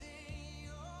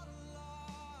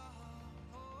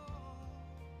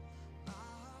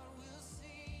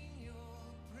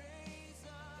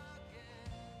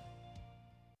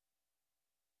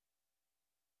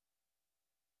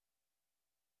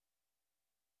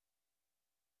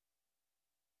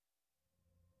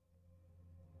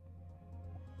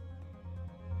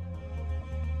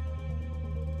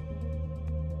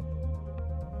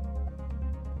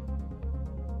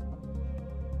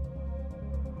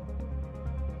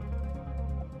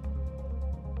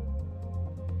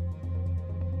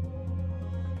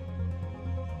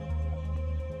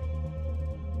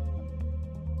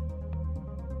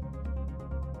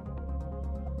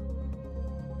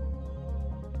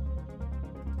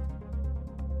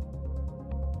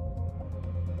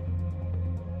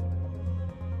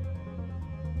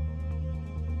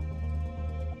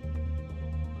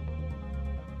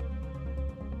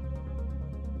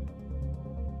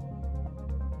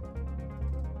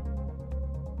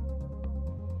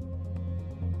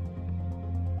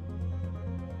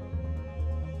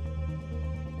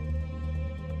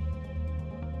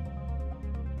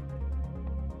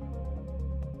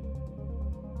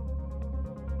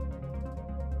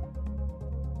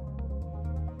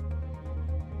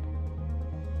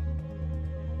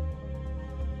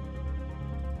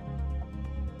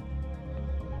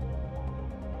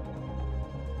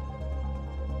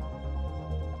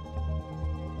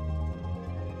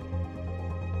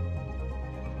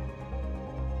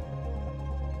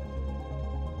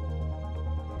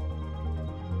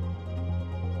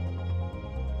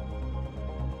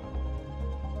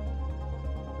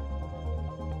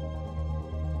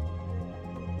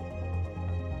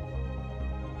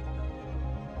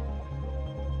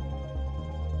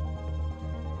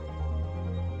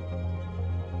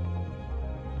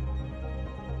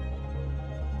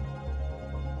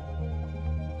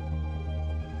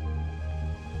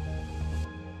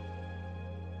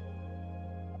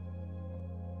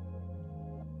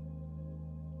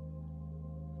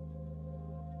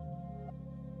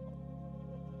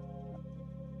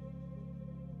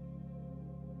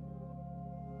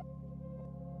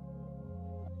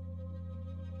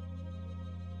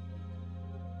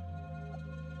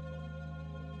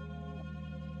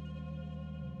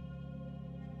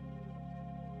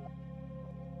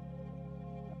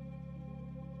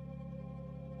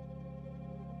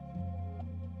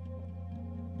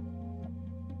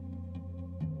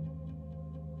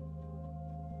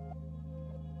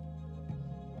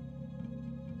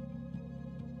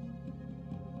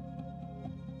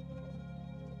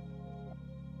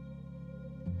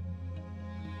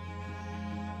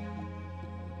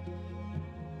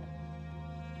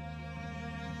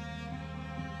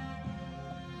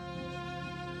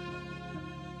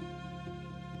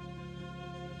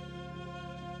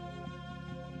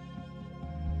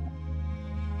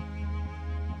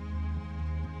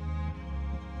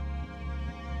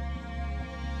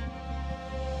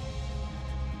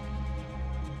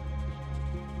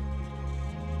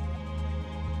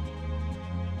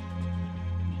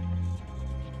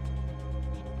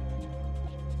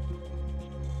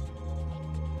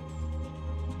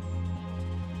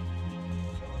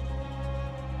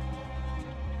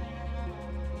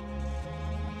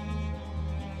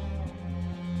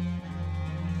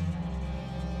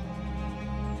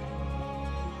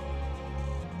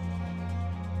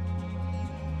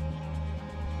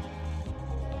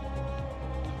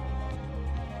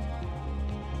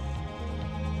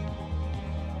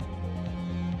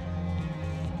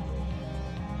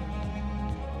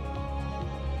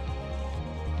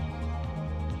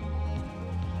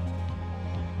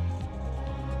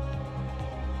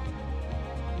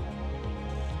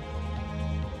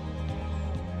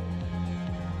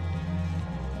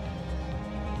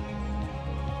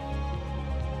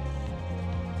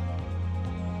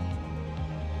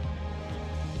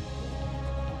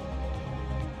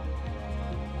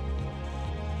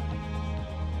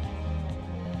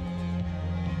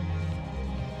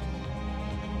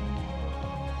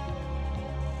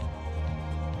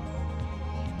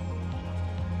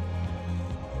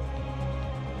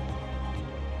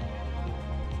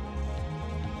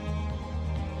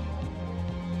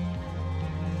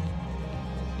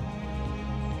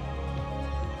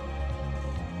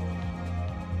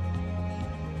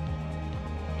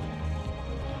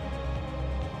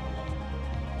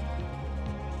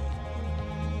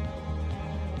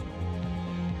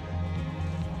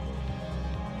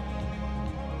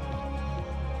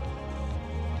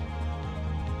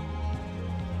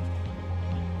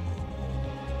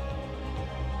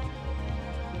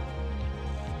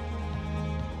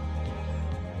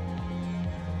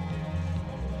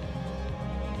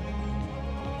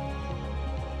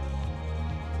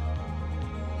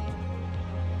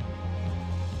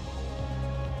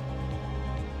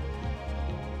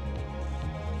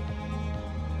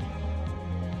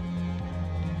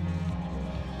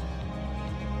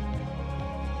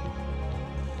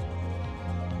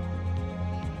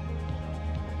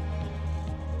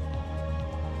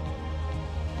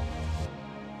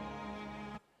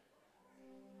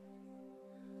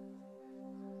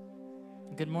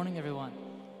Good morning, everyone.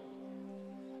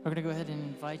 We're going to go ahead and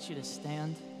invite you to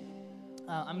stand.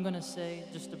 I'm going to say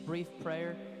just a brief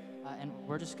prayer, and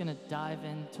we're just going to dive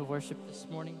into worship this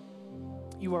morning.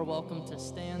 You are welcome to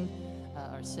stand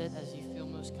or sit as you feel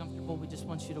most comfortable. We just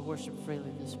want you to worship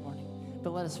freely this morning.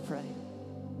 But let us pray.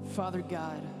 Father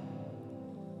God,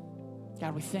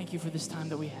 we thank you for this time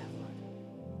that we have, Lord.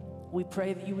 We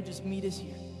pray that you would just meet us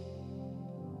here.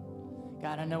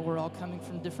 God, I know we're all coming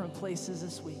from different places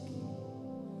this week.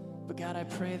 But God, I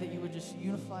pray that you would just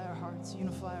unify our hearts,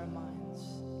 unify our minds.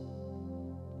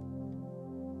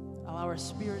 Allow our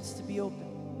spirits to be open.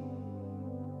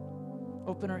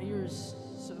 Open our ears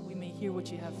so that we may hear what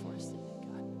you have for us today,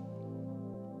 God.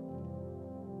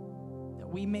 That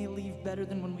we may leave better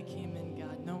than when we came in,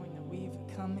 God, knowing that we've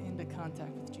come into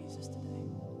contact with Jesus today.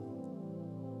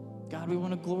 God, we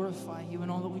want to glorify you in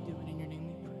all that we do, and in your name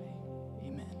we pray.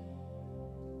 Amen.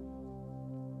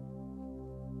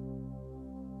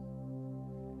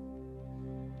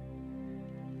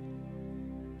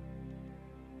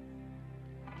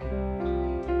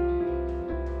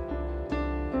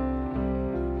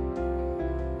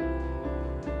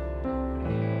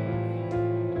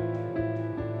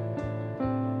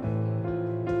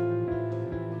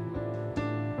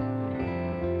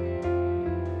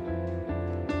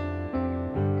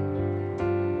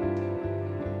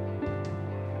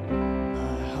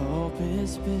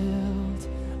 Is built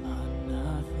on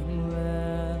nothing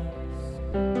less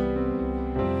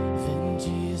than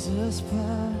Jesus'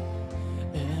 blood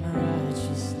and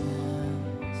righteousness.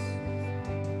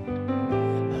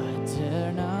 I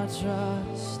dare not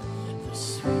trust the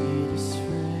sweetest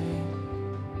frame,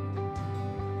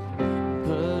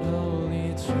 but only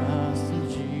trust in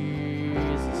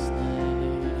Jesus' name.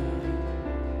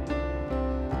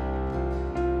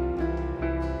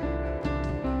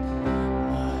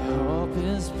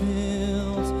 Is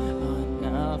built on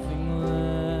nothing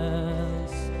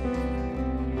less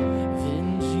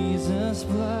than Jesus'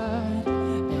 blood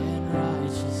and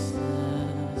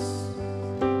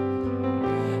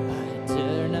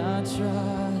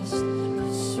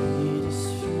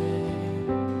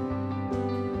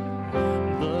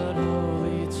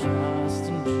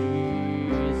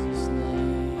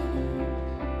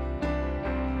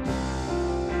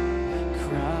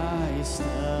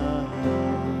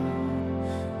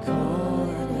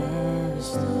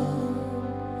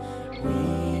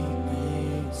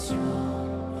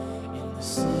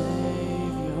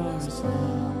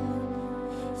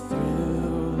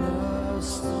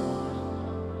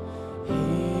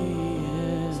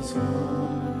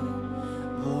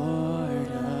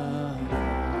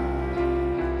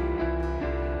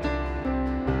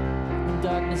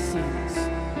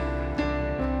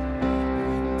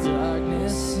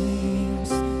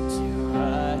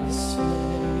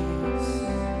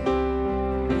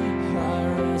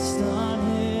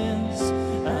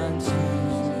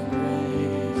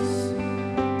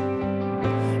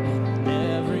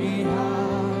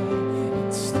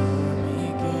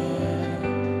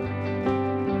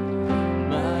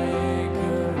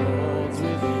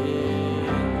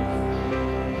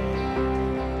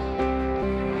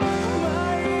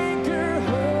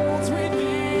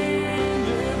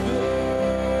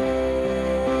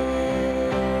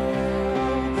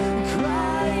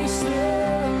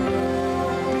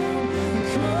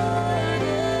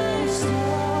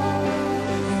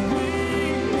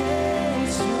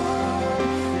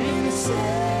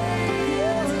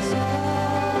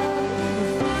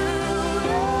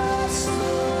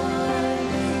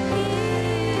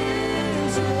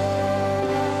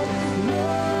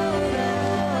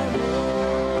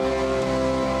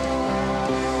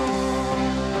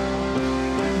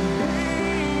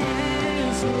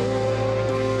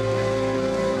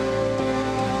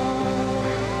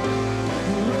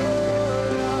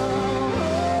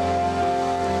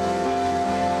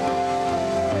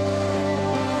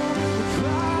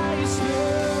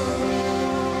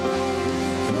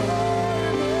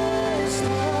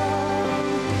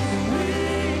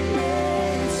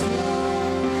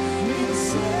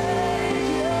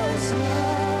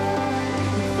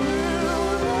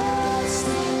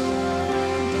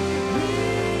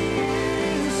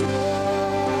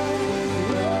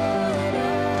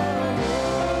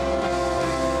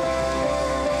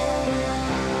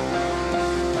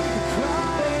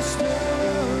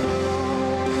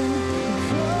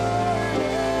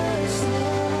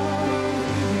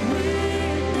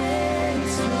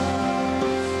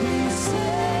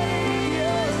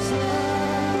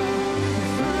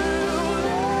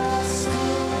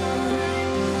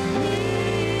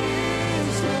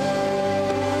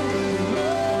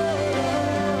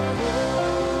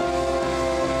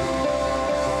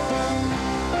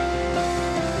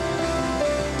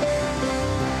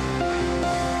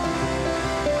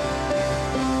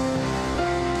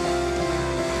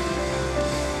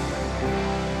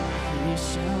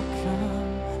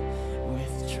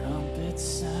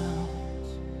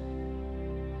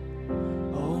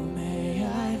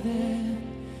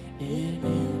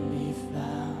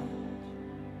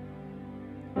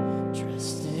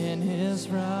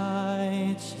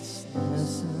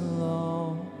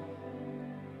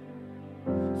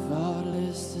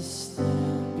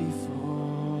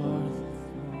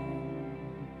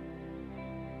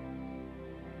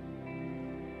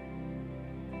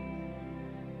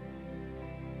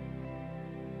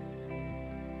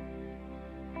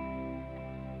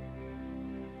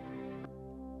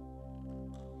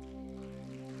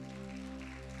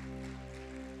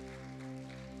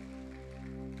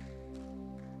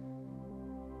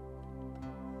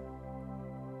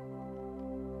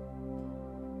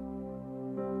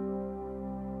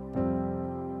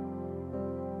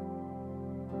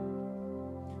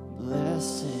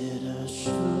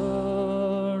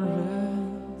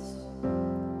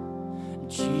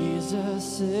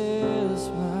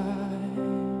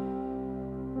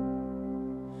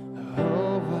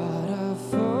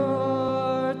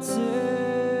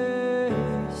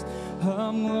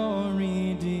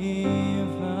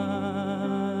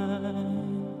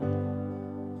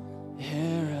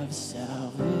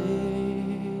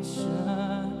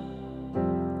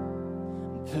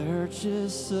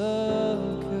purchase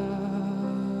of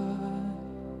God,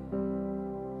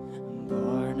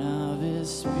 born of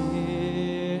His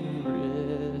Spirit,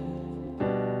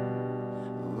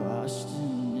 washed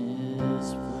in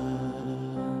His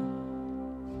blood.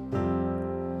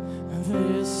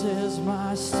 This is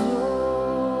my story.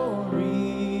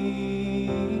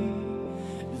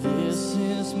 This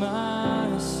is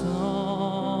my song,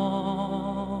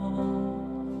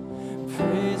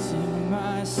 praising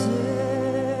my Savior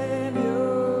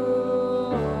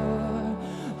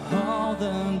all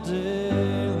the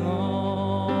day long.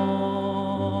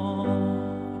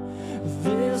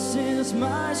 This is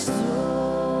my story.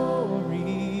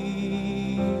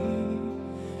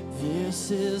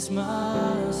 This is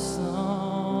my song,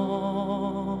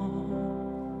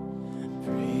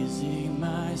 praising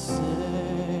my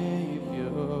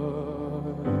Savior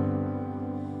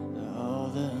all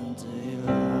the day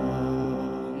long.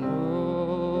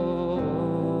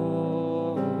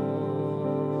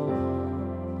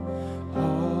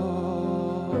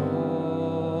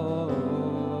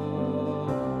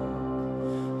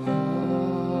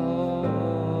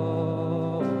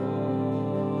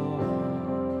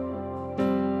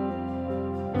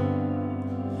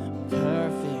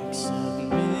 Perfect submission,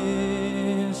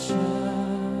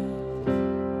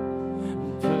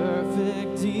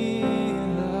 perfect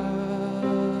delight,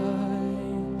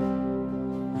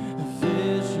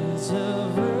 visions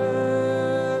of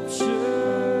rapture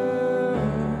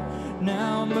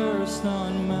now burst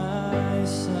on my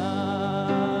sight.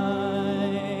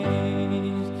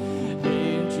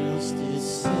 Angels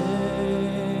descending,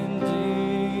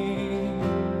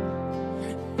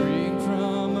 bring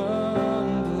from above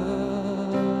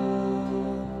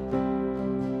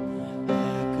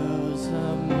echoes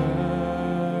of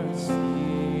mercy,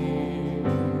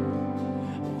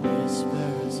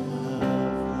 whispers of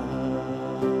love.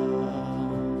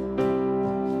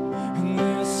 And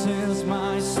this is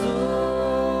my story.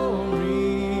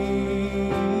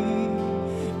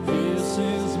 This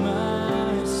is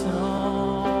my song,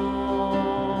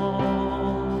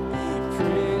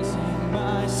 praising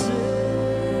my Savior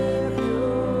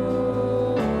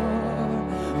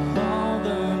all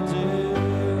the day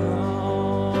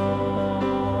long.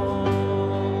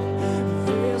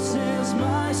 This is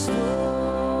my story.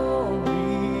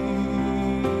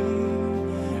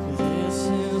 This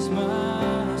is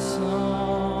my song,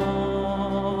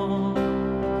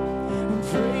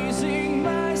 praising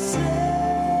my Savior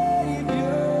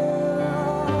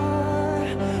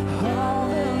all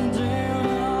the day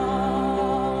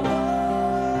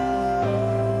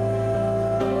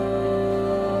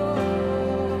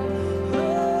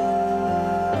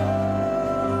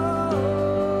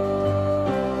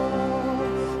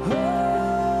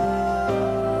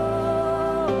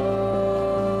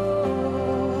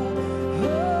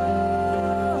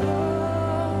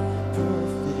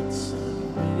perfect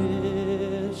submission,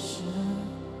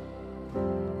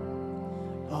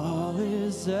 all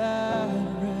is at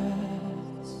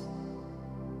rest.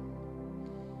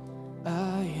 I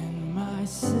and my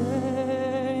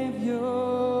Savior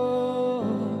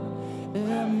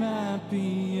am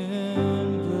happy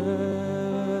and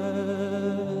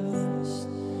blessed,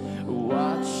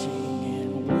 watching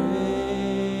and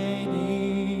waiting,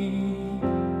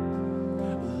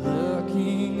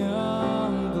 looking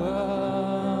above,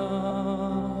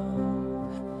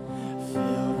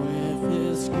 filled with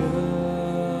His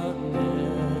goodness,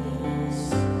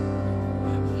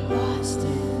 lost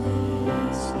in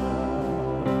His love.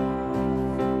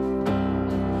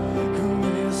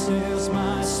 This is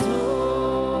my story.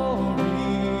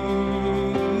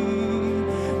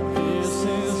 This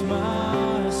is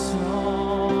my song,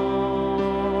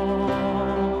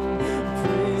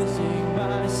 praising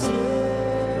my Savior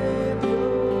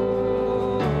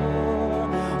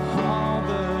all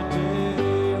the day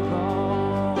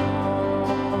long.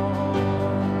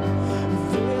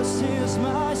 This is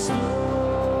my story.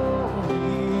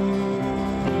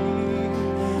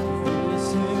 This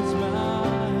is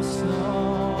my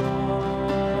song,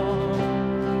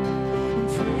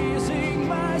 praising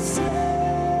my Savior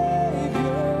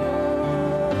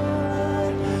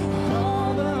all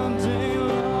the day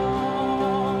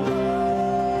long.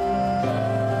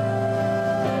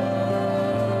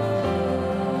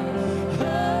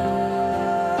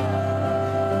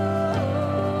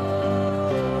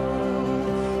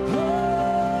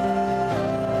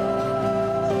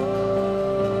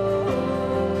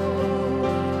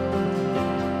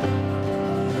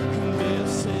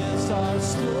 This is our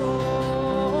story.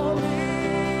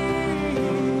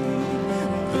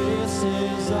 This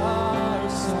is our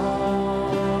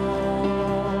song,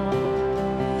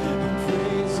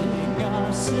 praising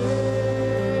our Savior.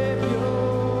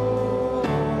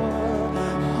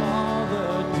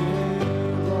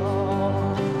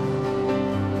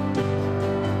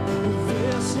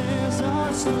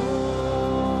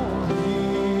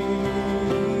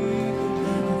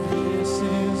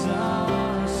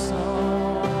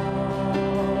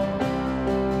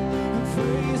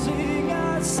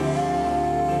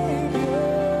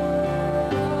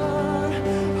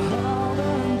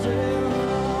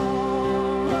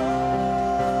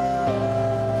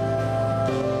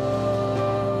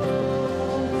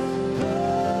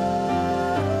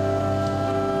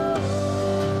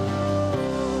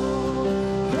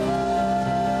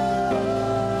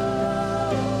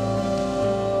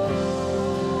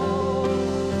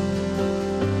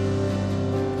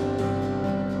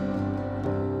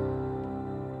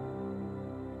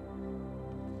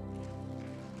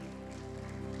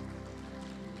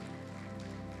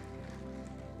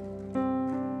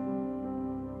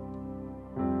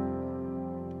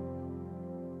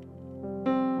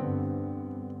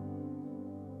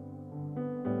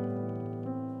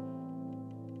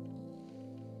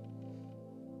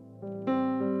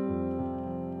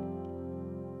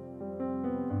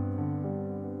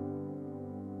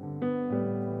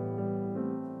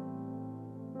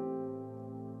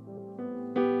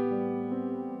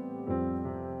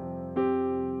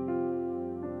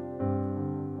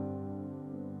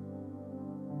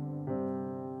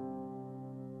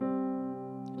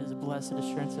 Blessed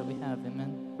assurance that we have,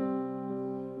 amen.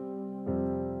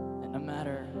 And no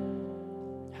matter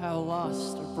how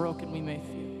lost or broken we may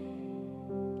feel,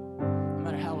 no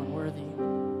matter how unworthy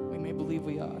we may believe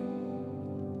we are,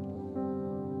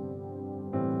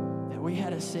 that we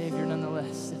had a Savior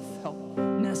nonetheless that felt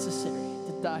necessary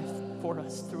to die for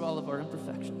us through all of our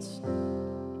imperfections.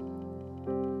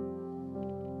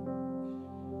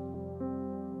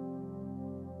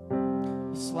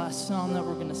 This last song that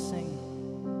we're going to sing,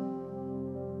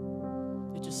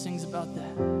 sings about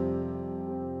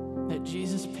that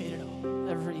Jesus paid it all.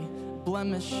 Every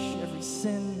blemish, every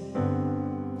sin,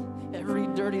 every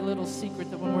dirty little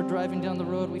secret that when we're driving down the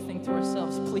road we think to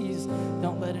ourselves, please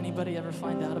don't let anybody ever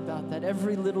find out about that.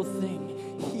 Every little thing,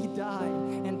 he died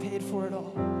and paid for it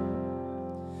all.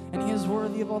 And he is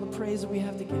worthy of all the praise that we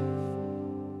have to give.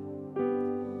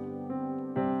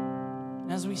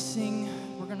 And as we sing,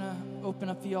 we're going to open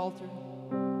up the altar.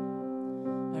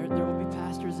 There will be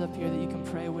pastors up here that you can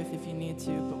pray with if you need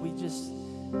to, but we just,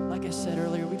 like I said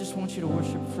earlier, we just want you to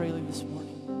worship freely this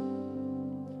morning.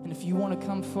 And if you want to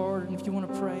come forward and if you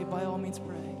want to pray, by all means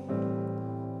pray.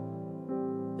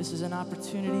 This is an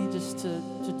opportunity just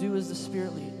to do as the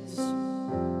Spirit leads.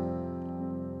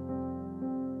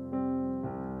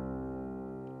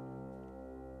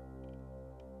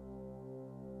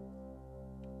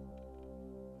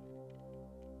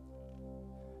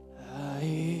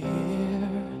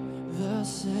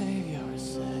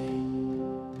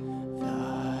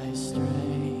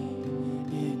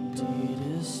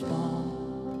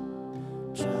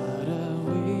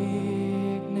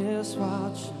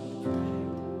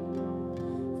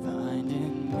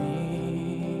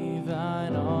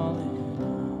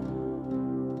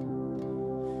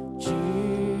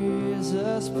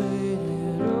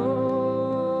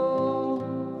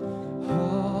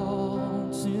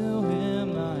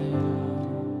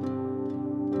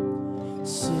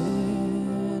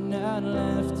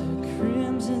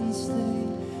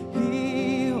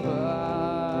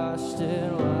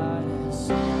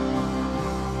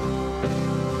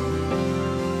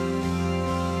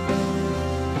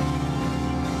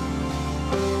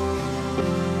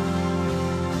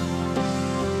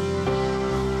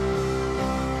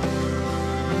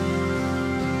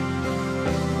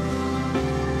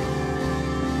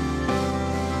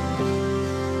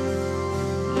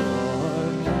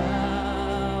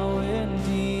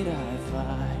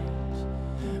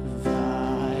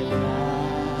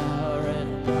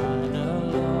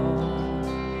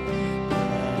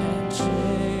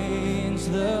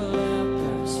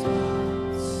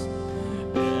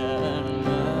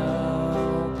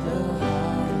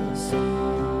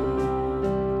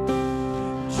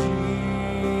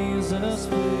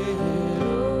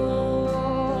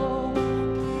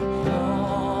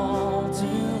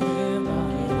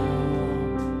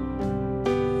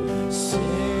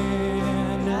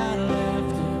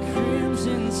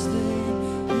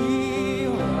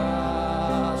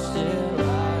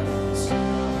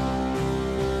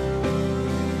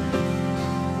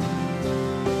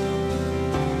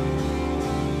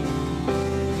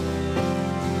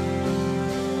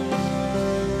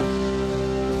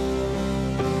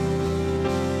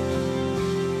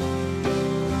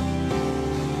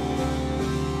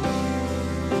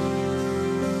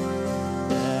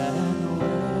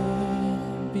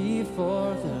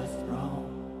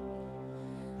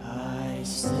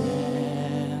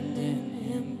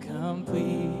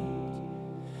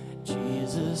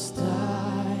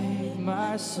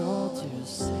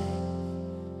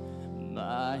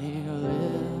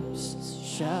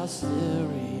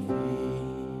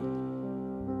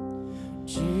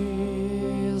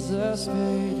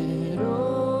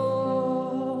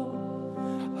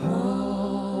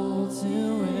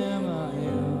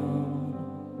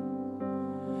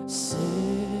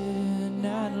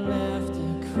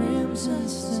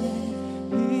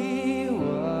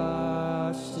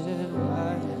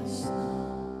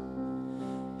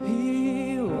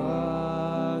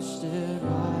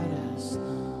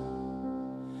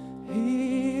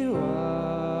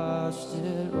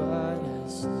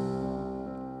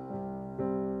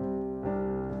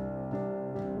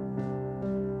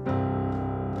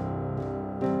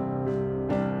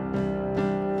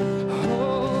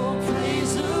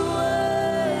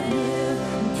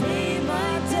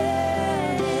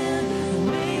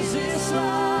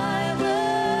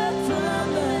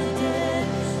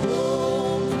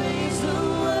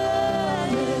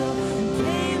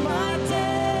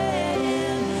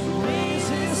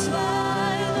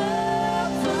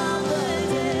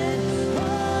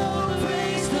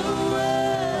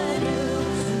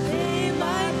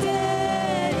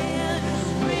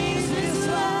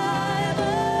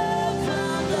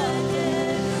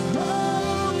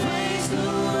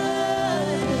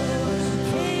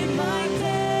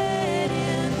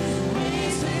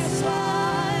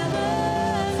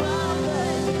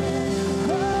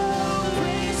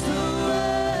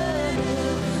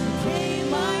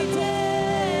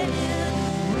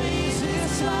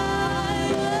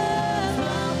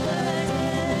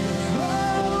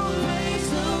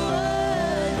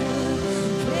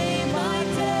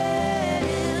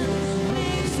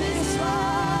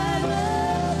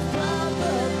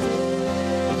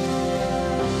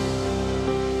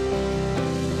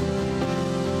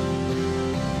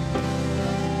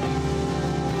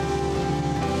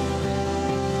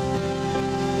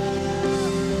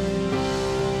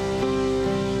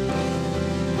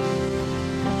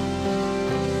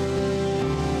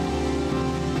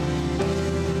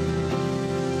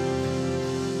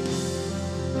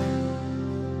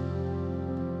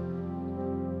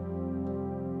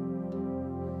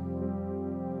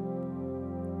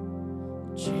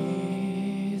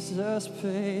 Jesus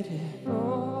paid it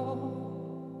all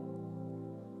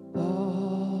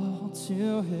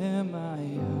to him I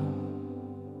owe.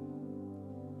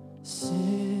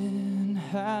 Sin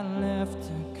had left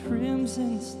a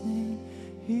crimson stain,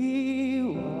 he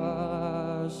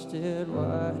washed it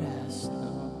white as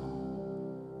snow.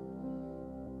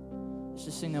 Let's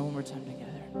just sing that one more time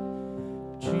together.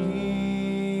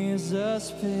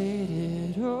 Jesus paid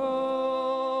it all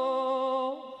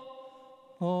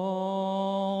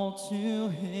to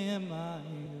him I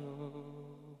owe.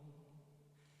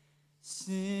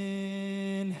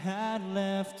 Sin had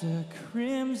left a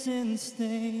crimson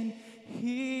stain,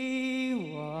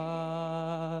 he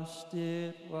washed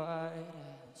it white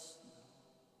as snow.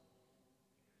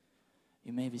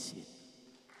 You may be seated.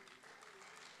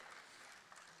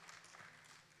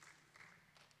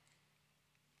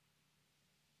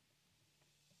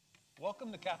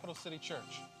 Welcome to Capital City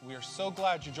Church. We are so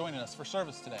glad you're joining us for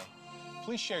service today.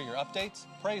 Please share your updates,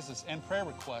 praises, and prayer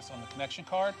requests on the connection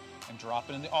card and drop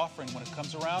it in the offering when it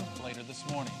comes around later this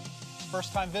morning.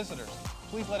 First-time visitors,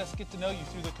 please let us get to know you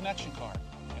through the connection card.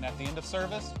 And at the end of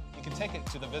service, you can take it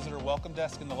to the visitor welcome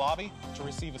desk in the lobby to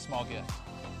receive a small gift.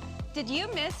 Did you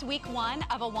miss week 1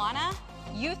 of Awana,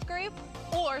 youth group,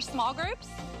 or small groups?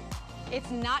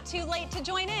 It's not too late to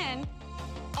join in.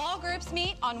 All groups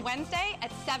meet on Wednesday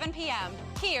at 7 p.m.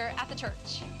 here at the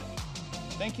church.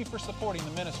 Thank you for supporting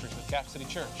the ministries of Cap City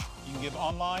Church. You can give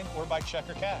online or by check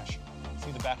or cash. See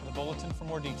the back of the bulletin for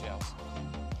more details.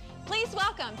 Please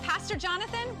welcome Pastor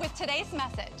Jonathan with today's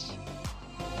message.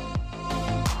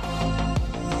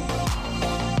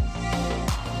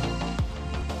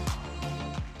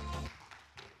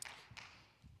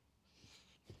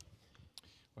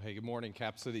 Well, hey, good morning,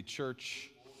 Cap City Church.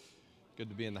 Good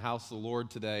to be in the house of the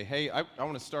Lord today. Hey, I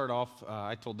want to start off,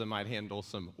 I told them I'd handle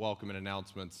some welcome and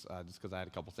announcements just because I had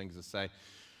a couple things to say.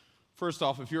 First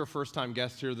off, if you're a first-time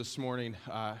guest here this morning,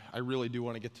 I really do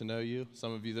want to get to know you.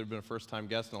 Some of you that have been a first-time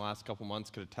guest in the last couple months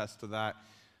could attest to that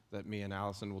me and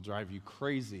Allison will drive you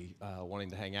crazy wanting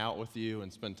to hang out with you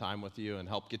and spend time with you and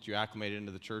help get you acclimated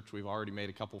into the church. We've already made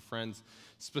a couple friends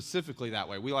specifically that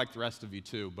way. We like the rest of you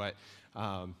too, but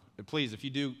please, if you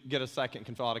do get a second,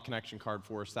 can fill out a connection card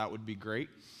for us, that would be great.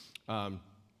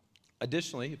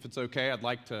 Additionally, if it's okay, I'd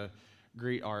like to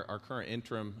greet our current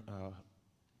interim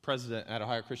president at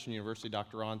Ohio Christian University,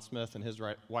 Dr. Ron Smith, and his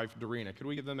wife, Dorena. Could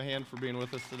we give them a hand for being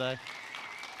with us today?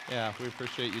 Yeah, we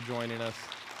appreciate you joining us.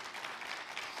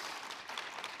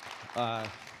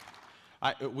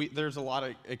 There's a lot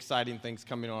of exciting things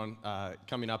coming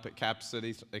up at Cap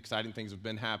City. Exciting things have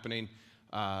been happening.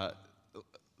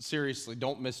 Seriously,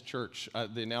 don't miss church.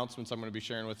 The announcements I'm going to be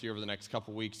sharing with you over the next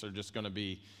couple weeks are just going to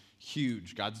be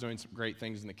huge. God's doing some great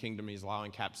things in the kingdom. He's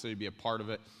allowing Cap City to be a part of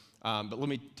it. But let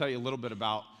me tell you a little bit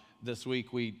about this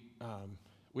week. We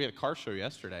had a car show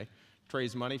yesterday to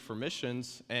raise money for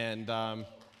missions, and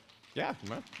yeah,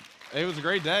 it was a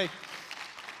great day.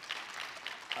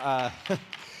 I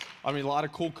mean, a lot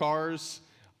of cool cars.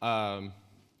 I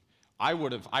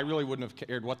really wouldn't have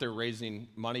cared what they're raising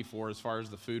money for as far as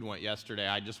the food went yesterday.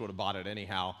 I just would have bought it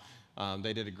anyhow.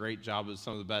 They did a great job with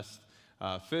some of the best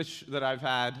fish that I've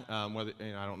had. I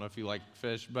don't know if you like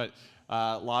fish, but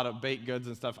a lot of baked goods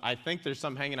and stuff. I think there's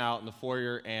some hanging out in the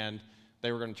foyer, and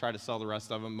they were going to try to sell the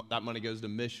rest of them. That money goes to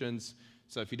missions.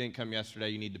 So if you didn't come yesterday,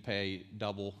 you need to pay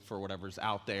double for whatever's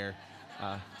out there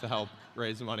to help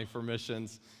raise money for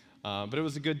missions. But it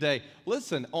was a good day.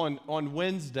 Listen, on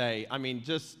Wednesday, I mean,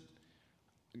 just,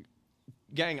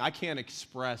 gang, I can't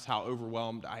express how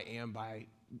overwhelmed I am by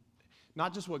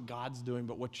not just what God's doing,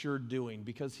 but what you're doing,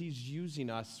 because he's using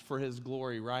us for his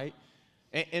glory, right?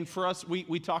 And for us,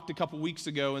 we talked a couple weeks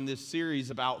ago in this series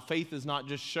about faith is not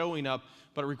just showing up,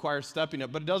 but it requires stepping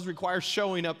up. But it does require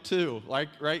showing up too, right?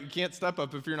 You can't step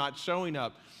up if you're not showing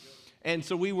up. And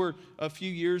so we were, a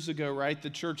few years ago, right, the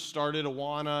church started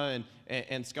Awana,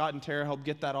 and Scott and Tara helped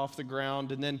get that off the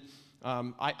ground. And then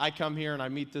I come here and I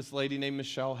meet this lady named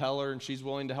Michelle Heller, and she's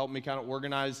willing to help me kind of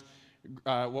organize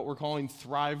what we're calling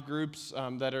Thrive groups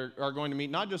that are going to meet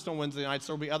not just on Wednesday nights.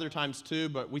 There will be other times too,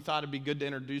 but we thought it'd be good to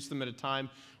introduce them at a time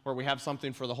where we have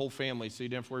something for the whole family, so you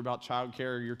don't have to worry about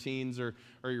childcare or your teens or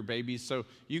your babies. So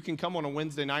you can come on a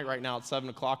Wednesday night right now at 7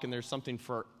 o'clock, and there's something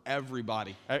for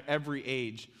everybody, every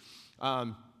age.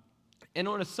 And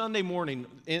on a Sunday morning,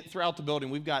 throughout the building,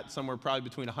 we've got somewhere probably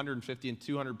between 150 and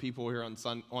 200 people here on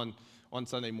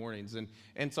Sunday mornings.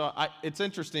 And so it's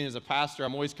interesting as a pastor,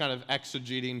 I'm always kind of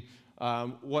exegeting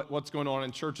what's going on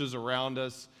in churches around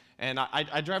us. And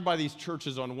I drive by these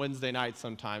churches on Wednesday nights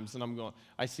sometimes, and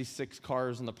I see 6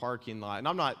 cars in the parking lot. And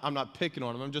I'm not picking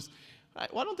on them.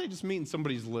 Why don't they just meet in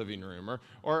somebody's living room?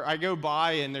 Or I go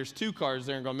by and there's 2 cars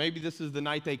there and go, maybe this is the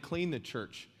night they clean the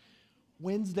church.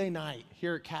 Wednesday night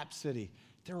here at Cap City,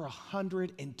 there were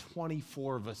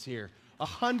 124 of us here.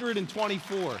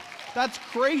 124. That's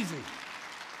crazy.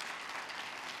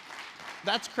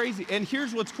 That's crazy. And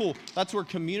here's what's cool. That's where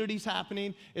community's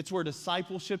happening. It's where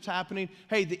discipleship's happening.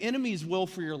 Hey, the enemy's will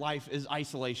for your life is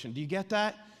isolation. Do you get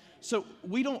that? So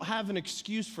we don't have an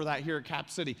excuse for that here at Cap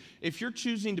City. If you're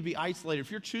choosing to be isolated, if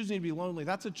you're choosing to be lonely,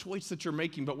 that's a choice that you're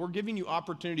making, but we're giving you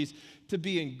opportunities to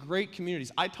be in great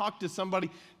communities. I talked to somebody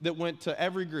that went to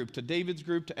every group, to David's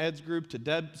group, to Ed's group, to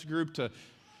Deb's group, to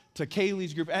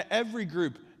Kaylee's group, every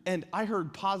group, and I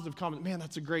heard positive comments. Man,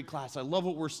 that's a great class. I love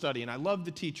what we're studying. I love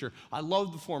the teacher. I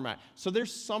love the format. So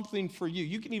there's something for you.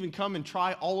 You can even come and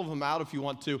try all of them out if you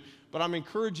want to, but I'm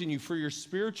encouraging you for your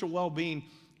spiritual well-being,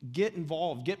 get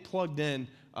involved, get plugged in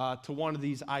to one of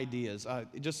these ideas.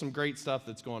 Just some great stuff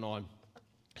that's going on.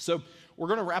 So we're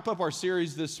going to wrap up our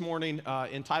series this morning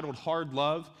entitled Hard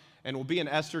Love, and we'll be in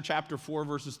Esther chapter 4,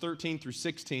 verses 13 through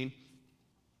 16.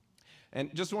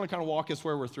 And just want to kind of walk us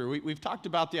where we're through. We've talked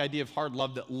about the idea of hard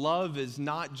love, that love is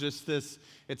not just this,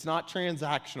 it's not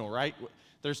transactional, right?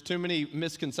 There's too many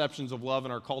misconceptions of love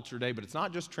in our culture today, but it's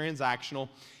not just transactional.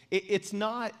 It's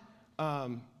not,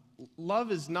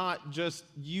 love is not just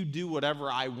you do whatever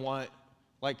I want,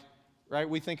 like, right?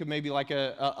 We think of maybe like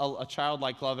a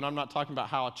childlike love, and I'm not talking about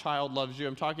how a child loves you.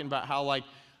 I'm talking about how, like,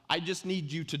 I just need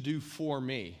you to do for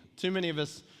me. Too many of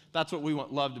us, that's what we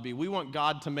want love to be. We want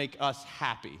God to make us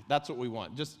happy. That's what we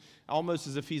want, just almost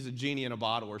as if he's a genie in a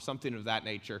bottle or something of that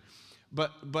nature.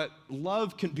 But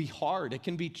love can be hard. It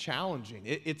can be challenging.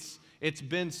 It's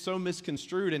been so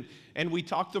misconstrued. And we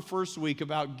talked the first week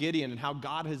about Gideon and how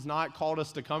God has not called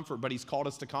us to comfort, but he's called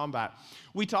us to combat.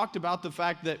 We talked about the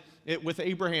fact that with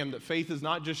Abraham, that faith is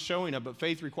not just showing up, but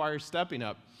faith requires stepping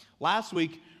up. Last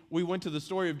week, we went to the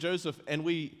story of Joseph, and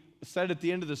we said at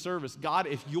the end of the service, God,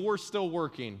 if you're still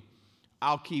working,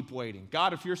 I'll keep waiting.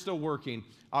 God, if you're still working,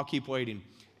 I'll keep waiting.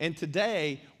 And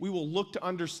today, we will look to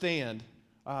understand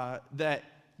that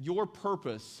your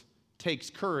purpose takes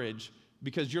courage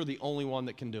because you're the only one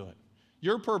that can do it.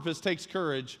 Your purpose takes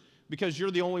courage because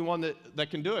you're the only one that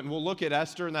can do it. And we'll look at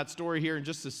Esther and that story here in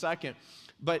just a second.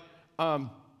 But I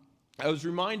was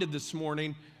reminded this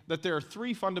morning that there are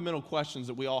 3 fundamental questions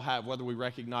that we all have, whether we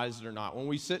recognize it or not. When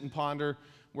we sit and ponder,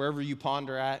 wherever you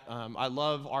ponder at. I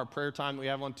love our prayer time that we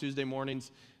have on Tuesday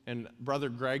mornings, and Brother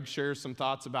Greg shares some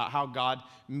thoughts about how God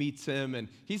meets him, and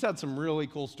he's had some really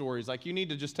cool stories. Like, you need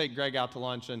to just take Greg out to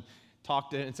lunch and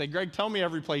talk to him and say, Greg, tell me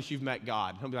every place you've met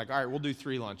God. He'll be like, all right, we'll do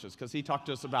 3 lunches, because he talked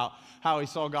to us about how he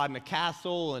saw God in a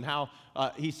castle and how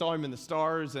he saw him in the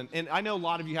stars. And I know a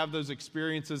lot of you have those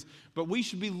experiences, but we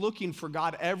should be looking for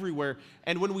God everywhere.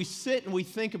 And when we sit and we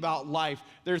think about life,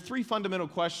 there are 3 fundamental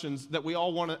questions that we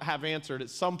all want to have answered at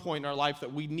some point in our life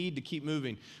that we need to keep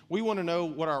moving. We want to know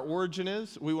what our origin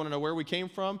is. We want to know where we came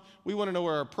from. We want to know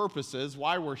where our purpose is,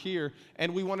 why we're here,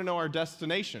 and we want to know our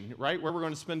destination, right, where we're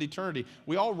going to spend eternity.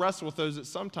 We all wrestle with those at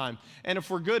some time. And if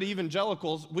we're good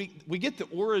evangelicals, we get the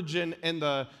origin and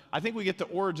I think we get the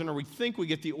origin, or we think we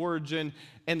get the origin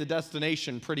and the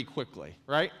destination pretty quickly,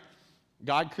 right?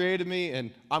 God created me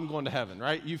and I'm going to heaven,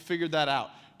 right? You figured that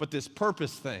out. But this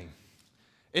purpose thing,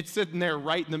 it's sitting there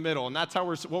right in the middle, and that's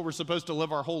what we're supposed to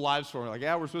live our whole lives for. We're like,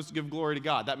 yeah, we're supposed to give glory to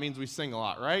God. That means we sing a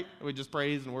lot, right? We just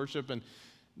praise and worship. And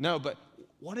no, but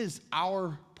what is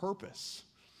our purpose?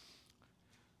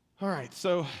 All right,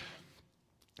 so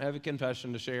I have a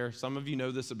confession to share. Some of you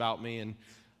know this about me and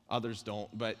others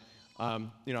don't, but I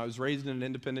was raised in an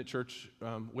independent church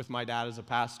with my dad as a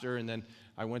pastor, and then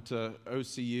I went to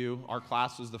OCU. Our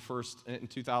class was the first, in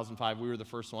 2005, we were the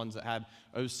first ones that had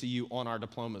OCU on our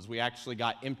diplomas. We actually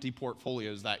got empty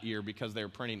portfolios that year because they were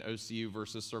printing OCU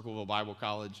versus Circleville Bible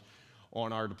College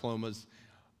on our diplomas.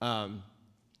 And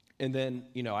then,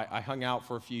 I hung out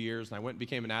for a few years, and I went and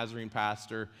became a Nazarene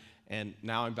pastor, and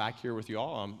now I'm back here with you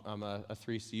all. I'm a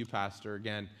 3CU pastor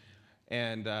again.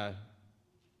 And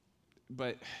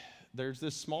but there's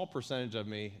this small percentage of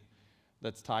me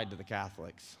that's tied to the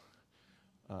Catholics.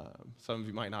 Some of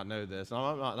you might not know this.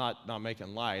 I'm not making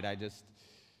light.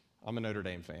 I'm a Notre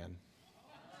Dame fan.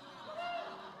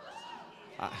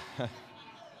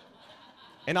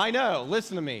 And I know,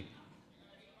 listen to me.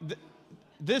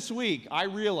 This week, I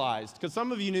realized, because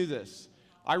some of you knew this,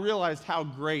 I realized how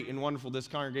great and wonderful this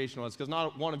congregation was, because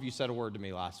not one of you said a word to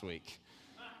me last week.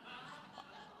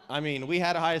 I mean, we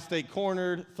had Ohio State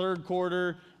cornered, third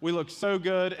quarter. We looked so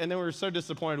good, and then we were so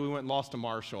disappointed we went and lost to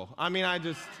Marshall. I mean,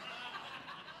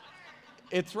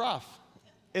 it's rough.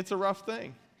 It's a rough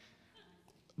thing.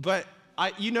 But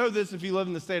You know this if you live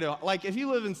in the state of, like if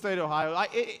you live in the state of Ohio,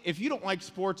 if you don't like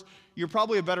sports, you're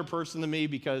probably a better person than me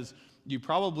because you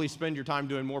probably spend your time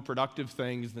doing more productive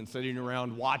things than sitting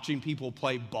around watching people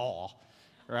play ball,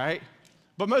 right?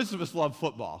 But most of us love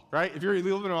football, right? If you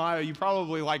live in Ohio, you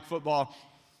probably like football.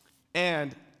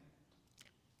 And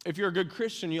if you're a good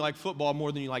Christian, you like football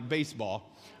more than you like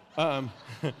baseball. I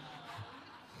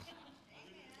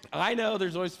know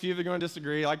there's always a few that are going to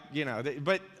disagree,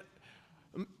 but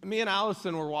me and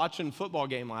Allison were watching a football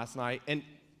game last night, and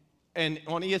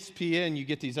on ESPN, you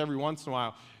get these every once in a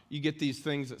while, you get these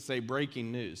things that say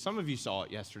breaking news. Some of you saw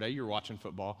it yesterday. You were watching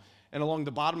football, and along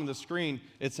the bottom of the screen,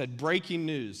 it said breaking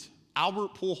news.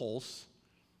 Albert Pujols,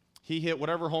 he hit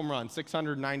whatever home run,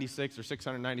 696 or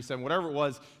 697, whatever it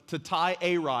was, to tie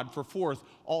A-Rod for fourth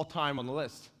all-time on the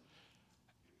list.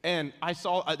 And I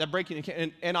saw that breaking,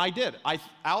 and I did.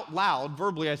 Out loud,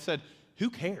 verbally, I said, who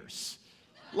cares?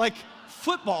 Like,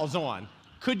 football's on.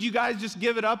 Could you guys just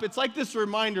give it up? It's like this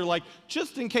reminder, like,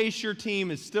 just in case your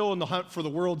team is still in the hunt for the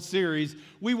World Series,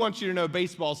 we want you to know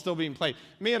baseball is still being played.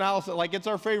 Me and Allison, like, it's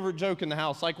our favorite joke in the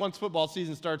house. Like, once football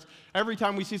season starts, every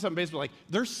time we see something baseball, like,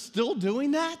 they're still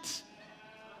doing that?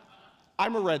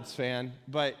 I'm a Reds fan,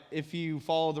 but if you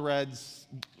follow the Reds,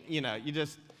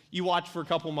 you watch for a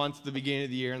couple months at the beginning of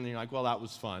the year, and then you're like, well, that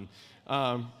was fun.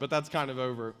 But that's kind of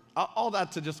over. All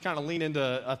that to just kind of lean into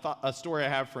a story I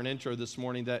have for an intro this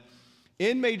morning, that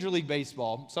in Major League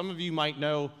Baseball, some of you might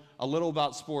know a little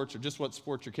about sports or just what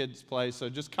sports your kids play, so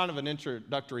just kind of an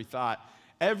introductory thought.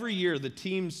 Every year, the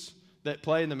teams that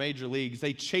play in the major leagues,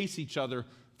 they chase each other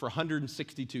for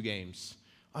 162 games.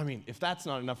 I mean, if that's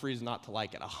not enough reason not to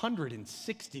like it,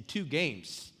 162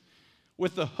 games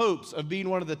with the hopes of being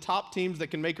one of the top teams that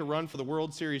can make a run for the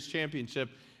World Series championship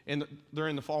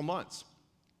during the fall months.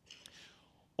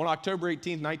 On October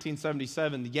 18,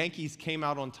 1977, the Yankees came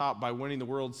out on top by winning the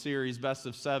World Series best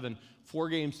of 7,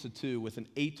 4-2, with an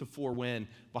 8-4 win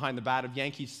behind the bat of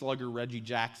Yankee slugger Reggie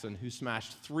Jackson, who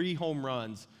smashed 3 home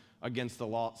runs against the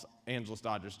Los Angeles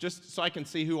Dodgers. Just so I can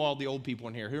see who all the old people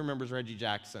in here, who remembers Reggie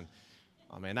Jackson?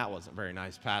 Oh man, that wasn't very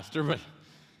nice, Pastor, but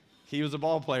he was a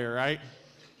ball player, right?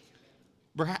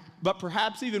 But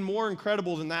perhaps even more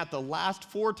incredible than that, the last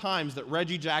 4 times that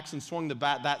Reggie Jackson swung the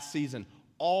bat that season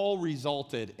all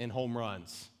resulted in home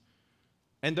runs.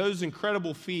 And those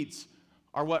incredible feats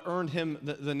are what earned him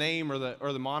the name or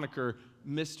the moniker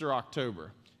Mr.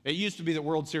 October. It used to be that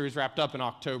World Series wrapped up in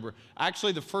October.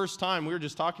 Actually, the first time, we were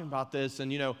just talking about this,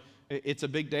 and it's a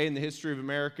big day in the history of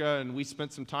America, and we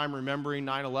spent some time remembering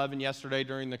 9/11 yesterday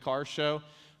during the car show.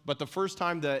 But the first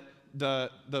time that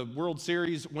the World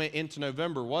Series went into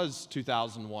November was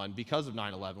 2001 because of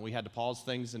 9/11. We had to pause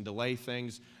things and delay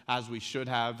things as we should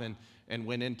have, and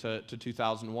went into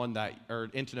 2001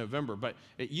 into November. But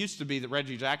it used to be that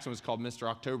Reggie Jackson was called Mr.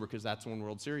 October because that's when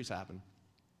World Series happened.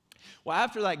 Well,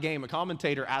 after that game, a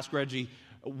commentator asked Reggie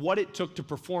what it took to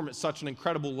perform at such an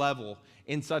incredible level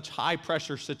in such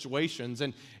high-pressure situations,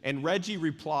 and Reggie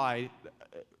replied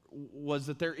was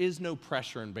that there is no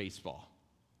pressure in baseball.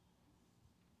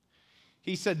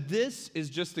 He said, this is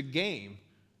just a game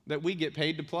that we get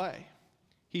paid to play.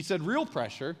 He said, real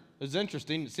pressure is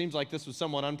interesting. It seems like this was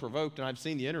somewhat unprovoked, and I've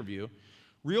seen the interview.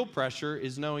 Real pressure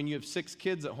is knowing you have 6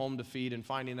 kids at home to feed and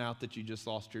finding out that you just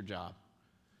lost your job.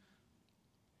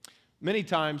 Many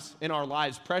times in our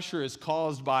lives, pressure is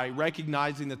caused by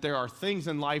recognizing that there are things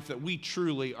in life that we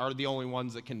truly are the only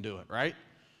ones that can do it, right?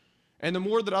 And the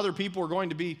more that other people are going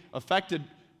to be affected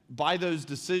by those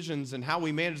decisions and how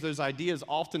we manage those ideas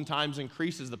oftentimes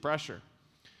increases the pressure.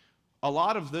 A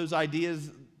lot of those ideas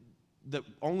that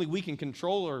only we can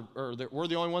control or that we're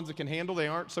the only ones that can handle, they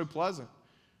aren't so pleasant.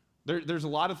 There's a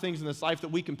lot of things in this life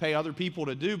that we can pay other people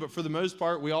to do, but for the most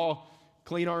part, we all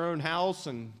clean our own house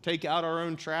and take out our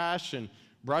own trash and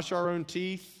brush our own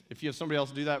teeth. If you have somebody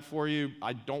else do that for you,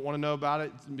 I don't want to know about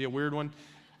it. It's going to be a weird one.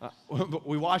 But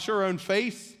we wash our own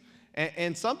face,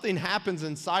 and something happens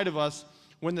inside of us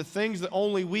when the things that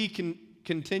only we can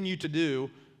continue to do,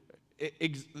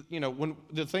 when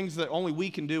the things that only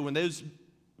we can do, when those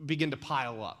begin to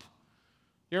pile up.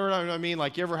 You ever know what I mean?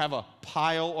 Like, you ever have a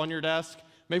pile on your desk?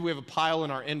 Maybe we have a pile in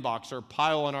our inbox or a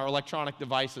pile on our electronic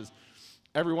devices.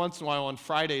 Every once in a while on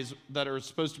Fridays that are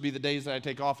supposed to be the days that I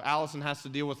take off, Allison has to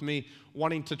deal with me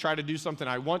wanting to try to do something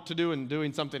I want to do and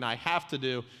doing something I have to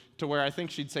do, to where I think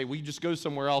she'd say, will you just go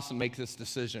somewhere else and make this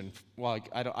decision? Like,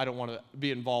 I don't want to be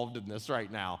involved in this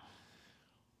right now.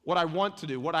 What I want to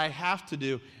do, what I have to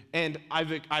do, and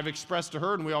I've expressed to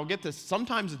her, and we all get this,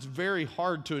 sometimes it's very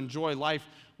hard to enjoy life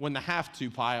when the have to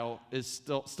pile is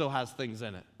still has things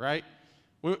in it, right?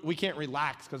 We can't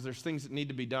relax because there's things that need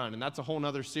to be done. And that's a whole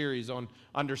other series on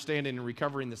understanding and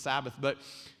recovering the Sabbath. But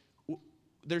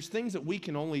there's things that we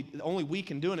can only we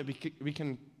can do, and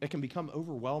it can become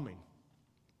overwhelming.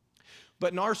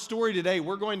 But in our story today,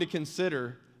 we're going to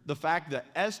consider the fact that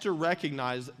Esther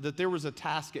recognized that there was a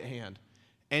task at hand,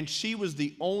 and she was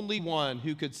the only one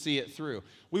who could see it through.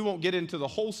 We won't get into the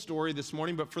whole story this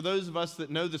morning, but for those of us that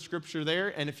know the scripture there,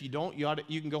 and if you don't,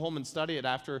 you can go home and study it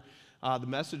after the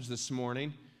message this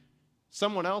morning.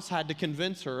 Someone else had to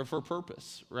convince her of her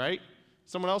purpose, right?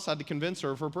 Someone else had to convince her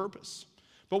of her purpose.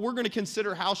 But we're going to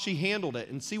consider how she handled it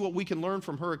and see what we can learn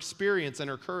from her experience and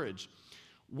her courage.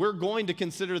 We're going to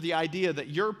consider the idea that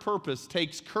your purpose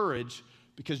takes courage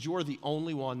because you're the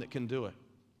only one that can do it.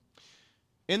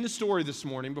 In the story this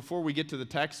morning, before we get to the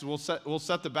text, we'll set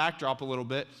the backdrop a little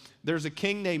bit. There's a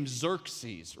king named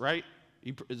Xerxes, right?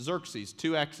 Xerxes,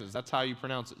 2 X's. That's how you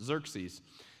pronounce it, Xerxes.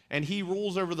 And he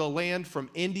rules over the land from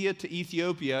India to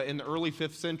Ethiopia in the early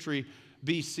 5th century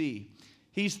BC.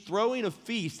 He's throwing a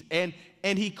feast, and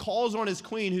he calls on his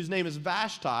queen, whose name is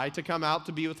Vashti, to come out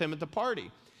to be with him at the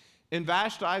party. And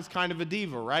Vashti is kind of a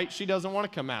diva, right? She doesn't want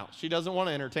to come out. She doesn't want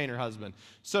to entertain her husband.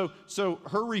 So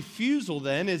her refusal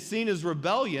then is seen as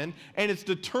rebellion, and it's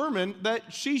determined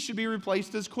that she should be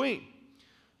replaced as queen.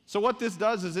 So what this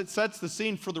does is it sets the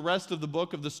scene for the rest of the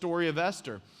book of the story of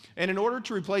Esther. And in order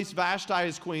to replace Vashti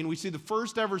as queen, we see the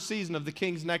first ever season of The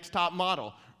King's Next Top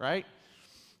Model, right?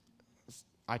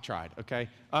 I tried, okay?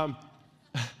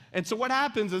 And so what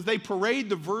happens is they parade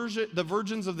the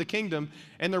virgins of the kingdom,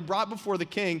 and they're brought before the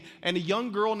king, and a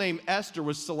young girl named Esther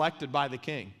was selected by the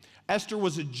king. Esther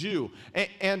was a Jew.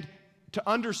 And to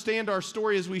understand our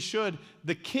story as we should,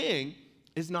 the king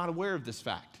is not aware of this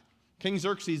fact. King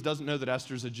Xerxes doesn't know that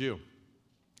Esther's a Jew.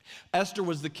 Esther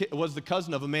was the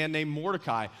cousin of a man named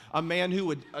Mordecai, a man who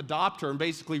would adopt her and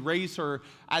basically raise her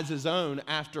as his own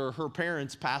after her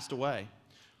parents passed away.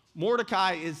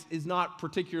 Mordecai is not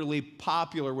particularly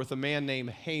popular with a man named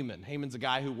Haman. Haman's a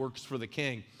guy who works for the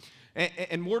king.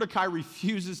 And Mordecai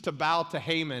refuses to bow to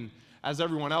Haman as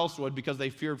everyone else would because they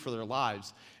feared for their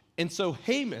lives. And so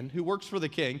Haman, who works for the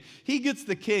king, he gets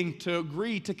the king to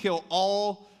agree to kill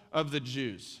all of the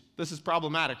Jews. This is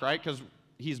problematic, right? Because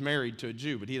he's married to a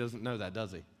Jew, but he doesn't know that,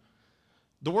 does he?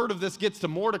 The word of this gets to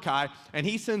Mordecai, and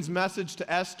he sends message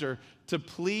to Esther to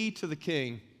plead to the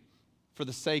king for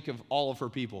the sake of all of her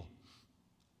people.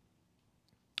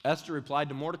 Esther replied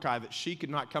to Mordecai that she could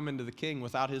not come into the king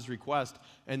without his request,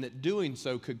 and that doing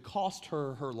so could cost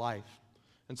her her life.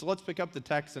 And so let's pick up the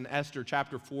text in Esther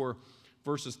chapter 4,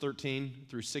 verses 13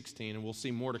 through 16, and we'll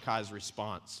see Mordecai's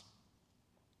response.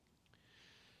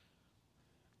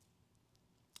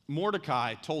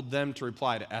 Mordecai told them to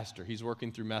reply to Esther. He's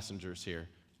working through messengers here.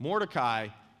 Mordecai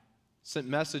sent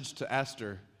message to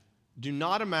Esther, "Do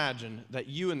not imagine that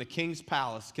you in the king's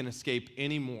palace can escape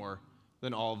any more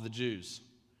than all of the Jews.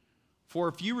 For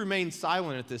if you remain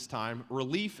silent at this time,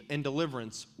 relief and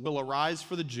deliverance will arise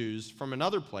for the Jews from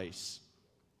another place,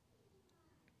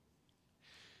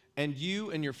 and you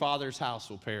and your father's house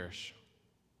will perish.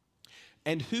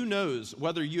 And who knows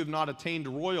whether you have not attained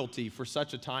royalty for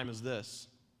such a time as this?"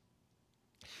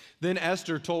 Then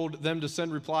Esther told them to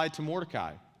send reply to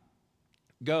Mordecai,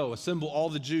 "Go, assemble all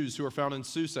the Jews who are found in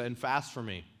Susa and fast for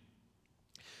me.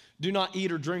 Do not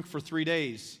eat or drink for 3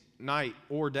 days, night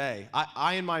or day.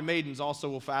 I and my maidens also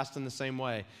will fast in the same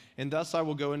way. And thus I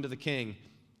will go into the king,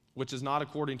 which is not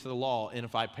according to the law, and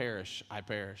if I perish, I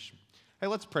perish." Hey,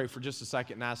 let's pray for just a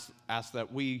second and ask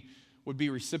that we would be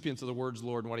recipients of the words,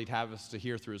 Lord, and what he'd have us to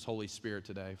hear through his Holy Spirit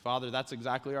today. Father, that's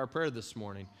exactly our prayer this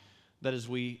morning. That as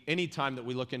any time that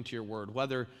we look into your word,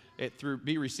 whether it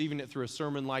be receiving it through a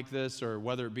sermon like this, or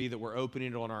whether it be that we're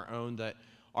opening it on our own, that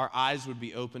our eyes would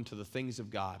be open to the things of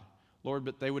God. Lord,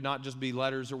 but they would not just be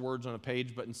letters or words on a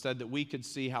page, but instead that we could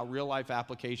see how real life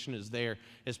application is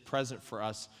present for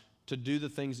us to do the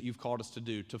things that you've called us to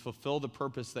do, to fulfill the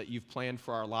purpose that you've planned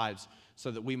for our lives so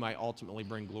that we might ultimately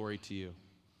bring glory to you.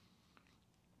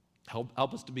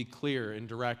 Help us to be clear and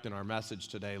direct in our message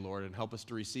today, Lord, and help us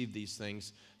to receive these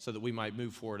things so that we might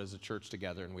move forward as a church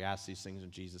together. And we ask these things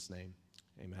in Jesus' name.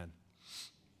 Amen.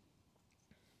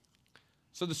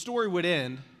 So the story would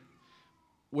end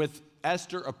with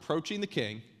Esther approaching the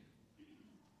king,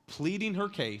 pleading her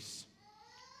case,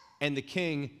 and the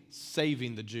king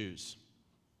saving the Jews.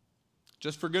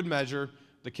 Just for good measure,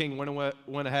 the king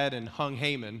went ahead and hung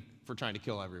Haman for trying to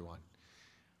kill everyone.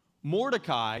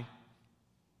 Mordecai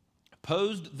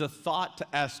posed the thought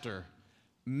to Esther,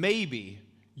 maybe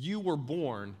you were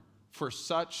born for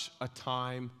such a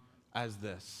time as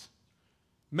this.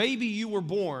 Maybe you were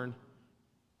born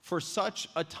for such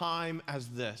a time as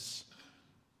this.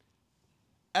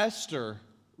 Esther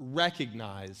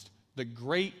recognized the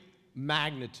great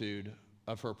magnitude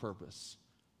of her purpose.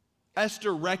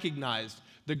 Esther recognized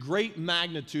the great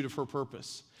magnitude of her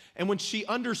purpose. And when she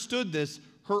understood this,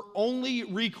 her only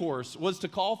recourse was to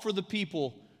call for the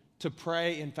people to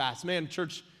pray and fast. Man,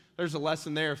 church, there's a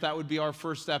lesson there. If that would be our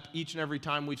first step each and every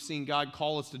time we've seen God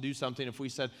call us to do something, if we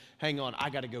said, hang on, I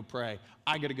got to go pray.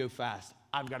 I got to go fast.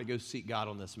 I've got to go seek God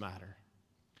on this matter.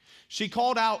 She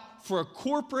called out for a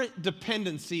corporate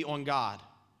dependency on God.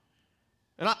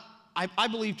 And I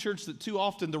believe, church, that too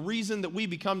often the reason that we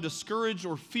become discouraged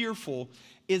or fearful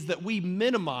is that we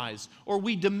minimize or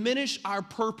we diminish our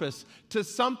purpose to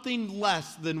something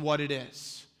less than what it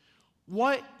is.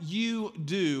 What you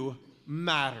do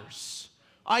matters.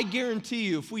 I guarantee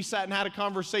you, if we sat and had a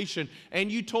conversation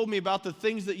and you told me about the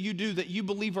things that you do that you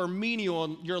believe are menial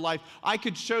in your life, I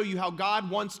could show you how God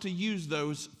wants to use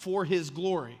those for His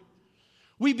glory.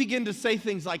 We begin to say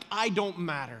things like, I don't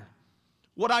matter.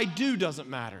 What I do doesn't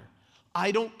matter.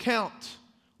 I don't count.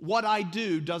 What I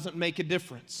do doesn't make a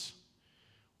difference.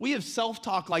 We have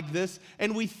self-talk like this,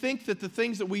 and we think that the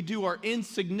things that we do are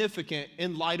insignificant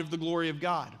in light of the glory of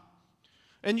God.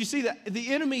 And you see that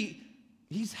the enemy,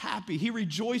 he's happy. He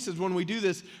rejoices when we do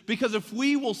this, because if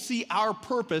we will see our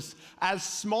purpose as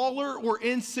smaller or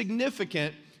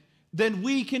insignificant, then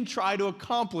we can try to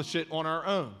accomplish it on our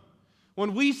own.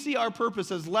 When we see our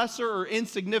purpose as lesser or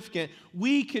insignificant,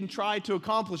 we can try to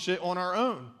accomplish it on our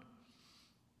own.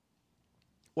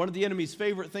 One of the enemy's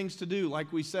favorite things to do,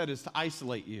 like we said, is to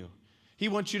isolate you. He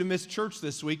wants you to miss church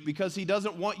this week because he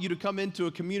doesn't want you to come into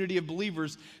a community of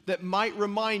believers that might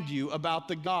remind you about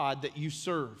the God that you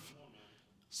serve.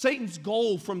 Satan's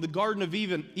goal from the Garden of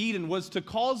Eden was to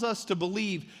cause us to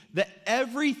believe that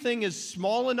everything is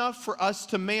small enough for us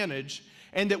to manage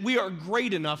and that we are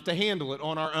great enough to handle it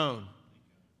on our own.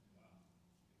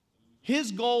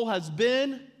 His goal has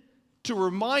been to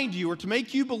remind you or to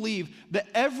make you believe that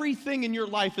everything in your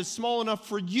life is small enough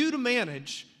for you to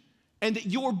manage and that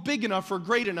you're big enough or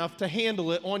great enough to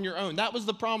handle it on your own. That was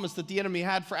the promise that the enemy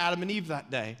had for Adam and Eve that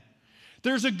day.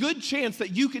 There's a good chance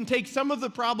that you can take some of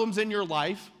the problems in your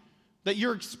life that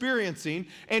you're experiencing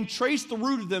and trace the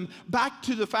root of them back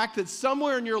to the fact that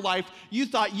somewhere in your life you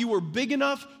thought you were big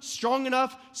enough, strong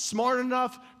enough, smart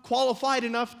enough, qualified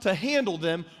enough to handle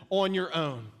them on your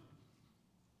own.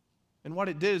 And what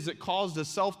it did is it caused a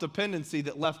self-dependency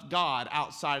that left God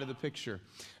outside of the picture.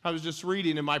 I was just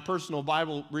reading in my personal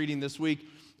Bible reading this week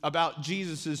about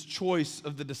Jesus' choice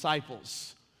of the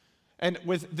disciples. And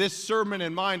with this sermon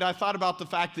in mind, I thought about the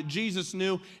fact that Jesus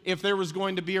knew if there was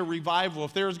going to be a revival,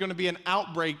 if there was going to be an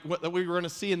outbreak that we were going to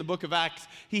see in the book of Acts,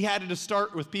 he had to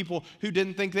start with people who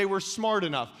didn't think they were smart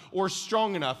enough or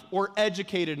strong enough or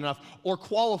educated enough or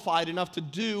qualified enough to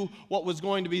do what was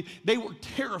going to be. They were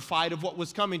terrified of what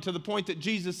was coming, to the point that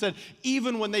Jesus said,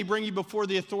 even when they bring you before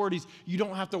the authorities, you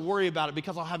don't have to worry about it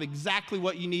because I'll have exactly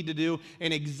what you need to do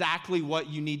and exactly what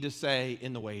you need to say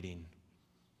in the waiting.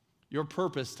 Your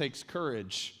purpose takes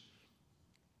courage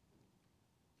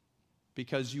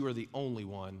because you are the only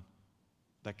one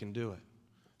that can do it.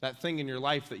 That thing in your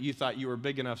life that you thought you were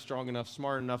big enough, strong enough,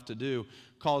 smart enough to do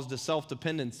caused a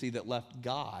self-dependency that left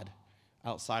God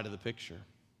outside of the picture.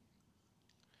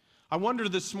 I wonder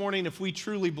this morning if we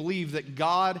truly believe that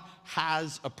God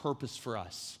has a purpose for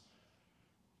us.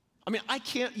 I mean, I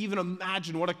can't even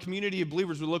imagine what a community of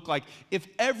believers would look like if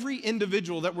every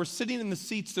individual that were sitting in the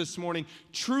seats this morning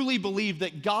truly believed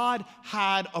that God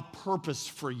had a purpose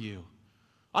for you.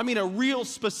 I mean, a real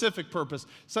specific purpose.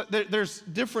 So there's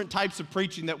different types of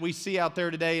preaching that we see out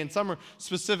there today, and some are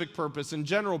specific purpose and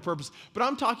general purpose. But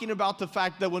I'm talking about the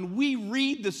fact that when we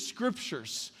read the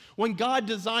scriptures, when God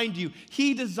designed you,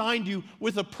 He designed you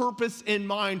with a purpose in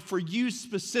mind for you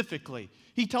specifically.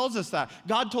 He tells us that.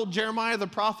 God told Jeremiah the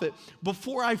prophet,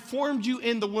 before I formed you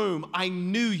in the womb, I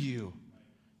knew you.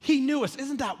 He knew us.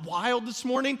 Isn't that wild this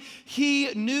morning? He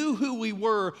knew who we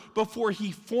were before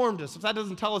He formed us. If that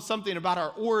doesn't tell us something about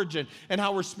our origin and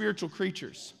how we're spiritual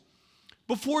creatures.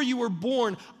 Before you were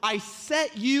born, I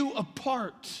set you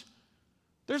apart.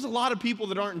 There's a lot of people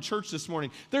that aren't in church this morning.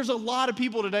 There's a lot of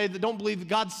people today that don't believe that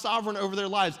God's sovereign over their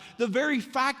lives. The very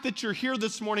fact that you're here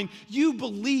this morning, you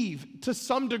believe to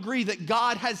some degree that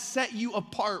God has set you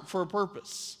apart for a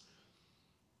purpose.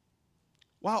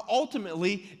 While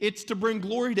ultimately it's to bring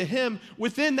glory to Him,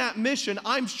 within that mission,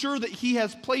 I'm sure that He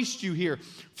has placed you here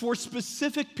for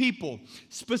specific people,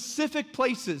 specific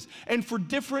places, and for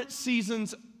different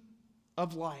seasons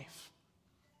of life.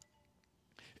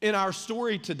 In our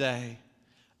story today,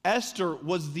 Esther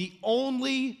was the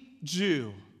only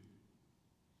Jew.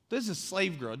 This is a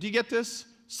slave girl. Do you get this?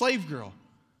 Slave girl.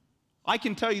 I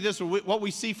can tell you this, what we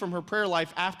see from her prayer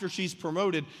life after she's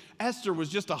promoted, Esther was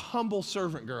just a humble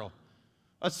servant girl,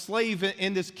 a slave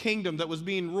in this kingdom that was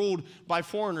being ruled by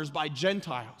foreigners, by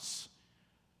Gentiles.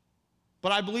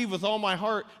 But I believe with all my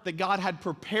heart that God had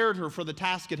prepared her for the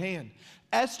task at hand.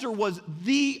 Esther was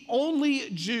the only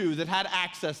Jew that had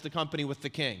access to company with the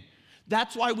king.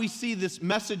 That's why we see this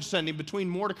message sending between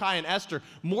Mordecai and Esther.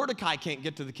 Mordecai can't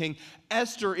get to the king.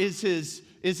 Esther is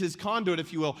his conduit,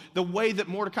 if you will, the way that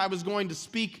Mordecai was going to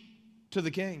speak to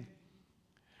the king.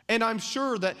 And I'm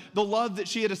sure that the love that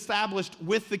she had established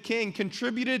with the king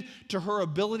contributed to her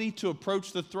ability to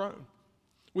approach the throne.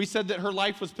 We said that her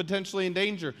life was potentially in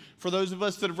danger. For those of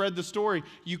us that have read the story,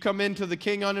 you come into the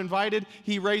king uninvited,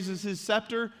 he raises his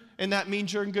scepter, and that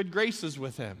means you're in good graces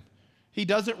with him. He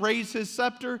doesn't raise his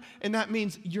scepter, and that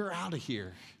means you're out of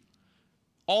here.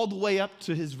 All the way up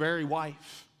to his very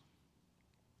wife.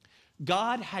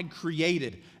 God had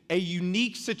created a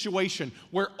unique situation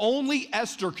where only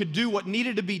Esther could do what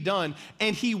needed to be done,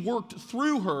 and he worked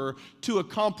through her to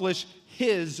accomplish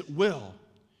his will.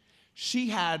 She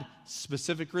had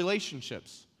specific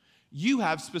relationships. You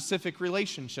have specific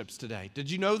relationships today. Did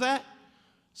you know that?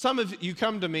 Some of you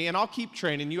come to me, and I'll keep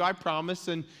training you, I promise,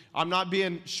 and I'm not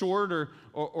being short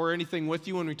or anything with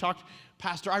you when we talk.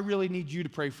 Pastor, I really need you to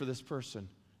pray for this person.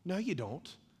 No, you don't.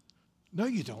 No,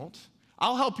 you don't.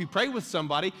 I'll help you pray with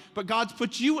somebody, but God's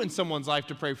put you in someone's life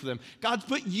to pray for them. God's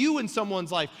put you in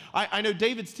someone's life. I know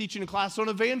David's teaching a class on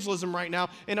evangelism right now,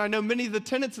 and I know many of the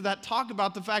tenets of that talk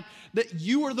about the fact that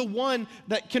you are the one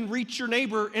that can reach your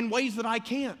neighbor in ways that I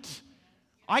can't.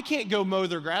 I can't go mow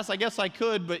their grass. I guess I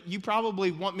could, but you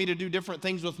probably want me to do different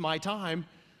things with my time.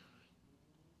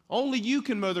 Only you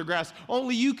can mow their grass.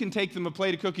 Only you can take them a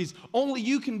plate of cookies. Only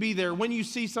you can be there when you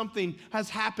see something has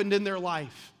happened in their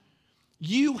life.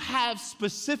 You have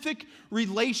specific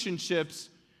relationships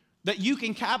that you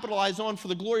can capitalize on for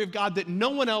the glory of God that no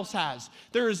one else has.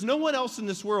 There is no one else in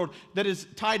this world that is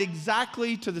tied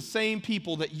exactly to the same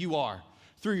people that you are.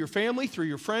 Through your family, through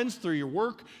your friends, through your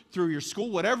work, through your school,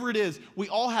 whatever it is, we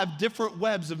all have different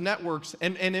webs of networks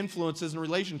and influences and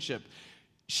relationship.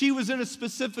 She was in a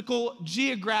specific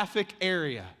geographic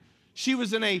area. She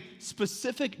was in a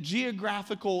specific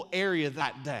geographical area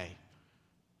that day,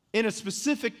 in a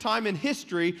specific time in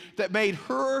history that made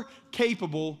her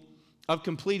capable of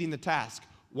completing the task.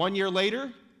 1 year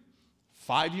later,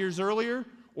 5 years earlier,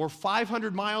 or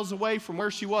 500 miles away from where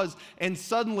she was, and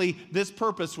suddenly this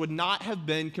purpose would not have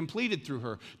been completed through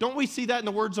her. Don't we see that in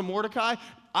the words of Mordecai?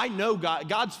 I know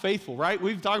God's faithful, right?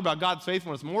 We've talked about God's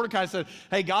faithfulness. Mordecai said,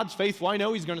 hey, God's faithful. I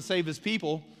know he's going to save his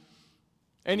people.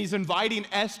 And he's inviting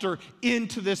Esther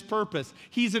into this purpose.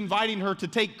 He's inviting her to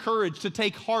take courage, to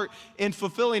take heart in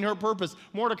fulfilling her purpose.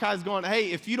 Mordecai's going,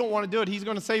 hey, if you don't want to do it, he's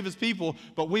going to save his people,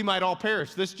 but we might all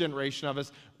perish, this generation of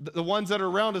us. The ones that are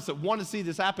around us that want to see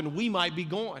this happen, we might be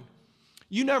gone.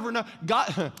 You never know.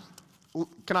 God,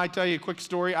 can I tell you a quick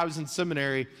story? I was in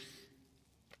seminary.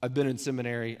 I've been in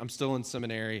seminary. I'm still in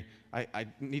seminary. I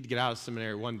need to get out of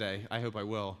seminary one day. I hope I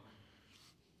will.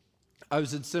 I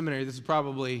was in seminary. This is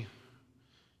probably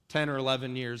 10 or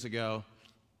 11 years ago,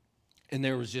 and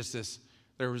there was this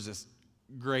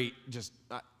great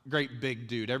big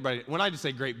dude. Everybody, when I just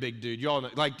say great big dude, you all know,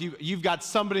 like you've got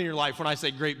somebody in your life when I say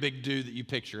great big dude that you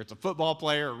picture. It's a football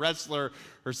player, a wrestler,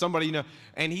 or somebody you know,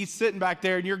 and he's sitting back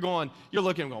there, and you're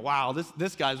looking and going, wow,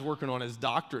 this guy's working on his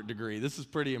doctorate degree. This is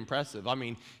pretty impressive. I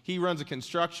mean, he runs a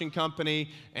construction company,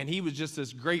 and he was just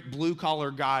this great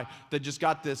blue-collar guy that just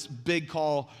got this big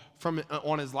call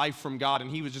on his life from God,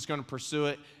 and he was just going to pursue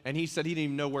it. And he said he didn't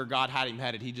even know where God had him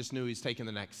headed. He just knew he was taking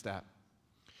the next step.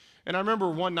 And I remember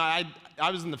one night,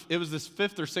 it was this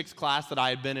 5th or 6th class that I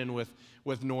had been in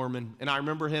with Norman, and I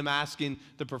remember him asking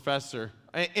the professor,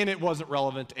 and it wasn't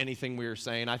relevant to anything we were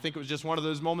saying. I think it was just one of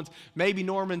those moments. Maybe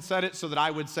Norman said it so that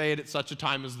I would say it at such a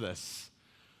time as this.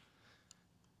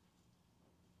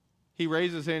 He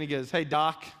raised his hand and he goes, hey,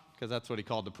 Doc, because that's what he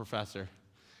called the professor.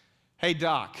 Hey,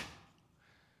 Doc.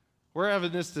 We're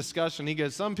having this discussion. He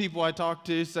goes, some people I talk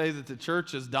to say that the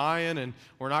church is dying and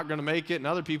we're not going to make it, and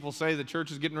other people say the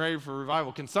church is getting ready for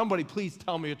revival. Can somebody please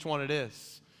tell me which one it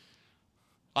is?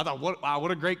 I thought, wow,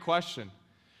 what a great question.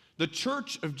 The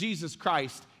church of Jesus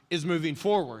Christ is moving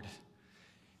forward.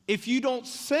 If you don't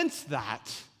sense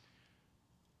that,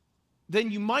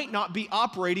 then you might not be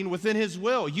operating within his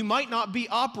will. You might not be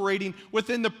operating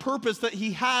within the purpose that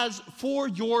he has for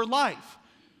your life.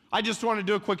 I just want to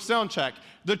do a quick sound check.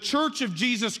 The church of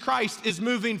Jesus Christ is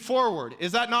moving forward.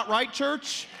 Is that not right,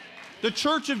 church? The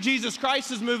church of Jesus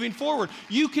Christ is moving forward.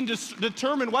 You can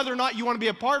determine whether or not you want to be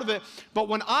a part of it. But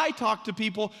when I talk to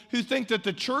people who think that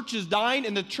the church is dying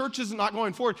and the church is not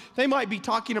going forward, they might be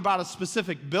talking about a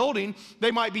specific building.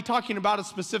 They might be talking about a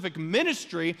specific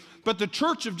ministry. But the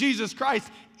church of Jesus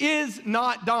Christ is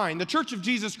not dying. The church of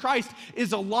Jesus Christ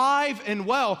is alive and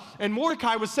well. And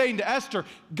Mordecai was saying to Esther,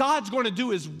 God's going to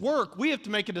do his work. We have to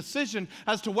make a decision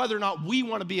as to whether or not we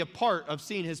want to be a part of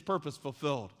seeing his purpose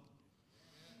fulfilled.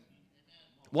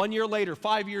 1 year later,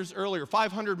 5 years earlier,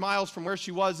 500 miles from where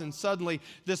she was, and suddenly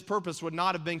this purpose would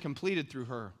not have been completed through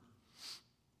her.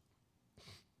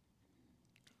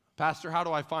 Pastor, how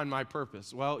do I find my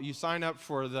purpose? Well, you sign up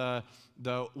for the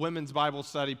Women's Bible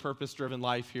Study Purpose-Driven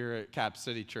Life here at Cap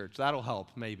City Church. That'll help,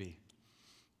 maybe.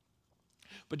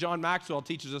 But John Maxwell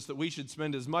teaches us that we should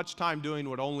spend as much time doing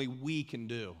what only we can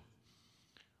do.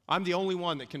 I'm the only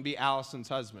one that can be Allison's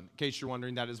husband. In case you're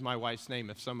wondering, that is my wife's name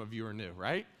if some of you are new,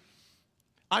 right?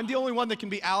 I'm the only one that can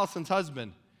be Allison's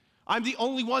husband. I'm the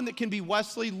only one that can be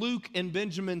Wesley, Luke, and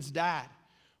Benjamin's dad.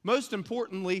 Most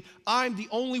importantly, I'm the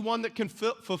only one that can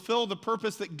fulfill the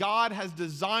purpose that God has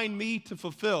designed me to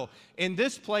fulfill in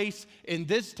this place, in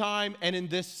this time, and in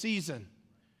this season.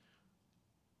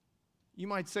 You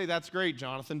might say, that's great,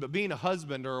 Jonathan, but being a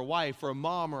husband or a wife or a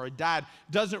mom or a dad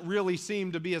doesn't really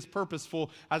seem to be as purposeful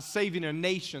as saving a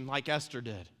nation like Esther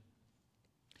did.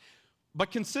 But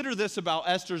consider this about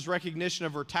Esther's recognition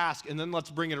of her task, and then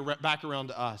let's bring it back around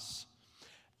to us.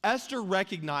 Esther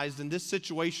recognized in this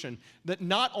situation that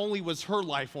not only was her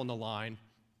life on the line,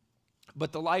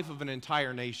 but the life of an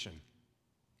entire nation.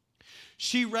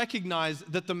 She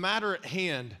recognized that the matter at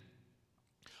hand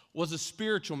was a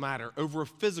spiritual matter over a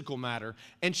physical matter,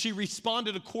 and she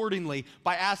responded accordingly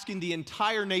by asking the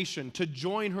entire nation to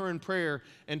join her in prayer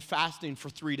and fasting for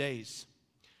 3 days.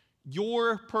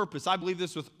 Your purpose, I believe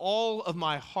this with all of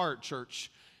my heart,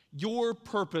 church, your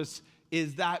purpose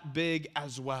is that big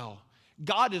as well.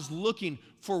 God is looking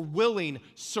for willing,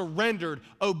 surrendered,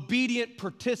 obedient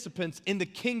participants in the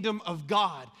kingdom of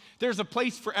God. There's a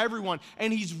place for everyone,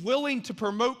 and he's willing to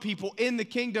promote people in the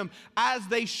kingdom as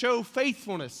they show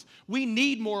faithfulness. We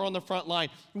need more on the front line.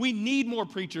 We need more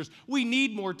preachers. We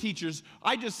need more teachers.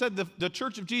 I just said the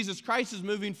Church of Jesus Christ is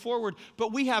moving forward,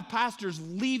 but we have pastors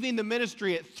leaving the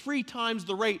ministry at 3 times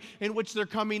the rate in which they're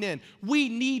coming in. We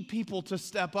need people to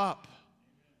step up.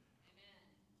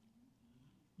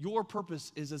 Your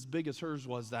purpose is as big as hers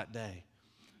was that day.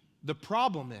 The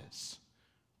problem is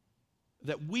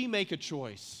that we make a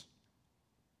choice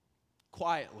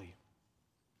quietly,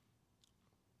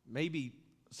 maybe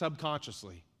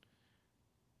subconsciously,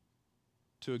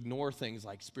 to ignore things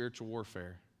like spiritual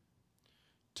warfare,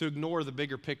 to ignore the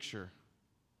bigger picture,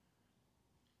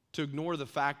 to ignore the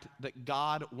fact that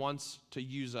God wants to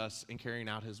use us in carrying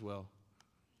out his will.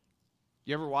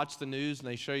 You ever watch the news and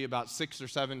they show you about 6 or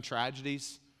 7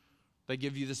 tragedies? They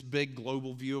give you this big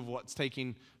global view of what's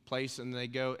taking place, and they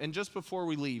go, and just before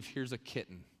we leave, here's a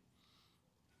kitten.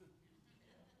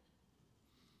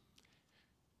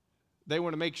 They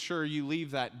want to make sure you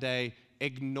leave that day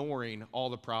ignoring all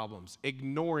the problems,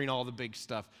 ignoring all the big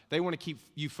stuff. They want to keep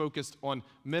you focused on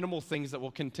minimal things that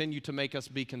will continue to make us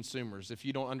be consumers. If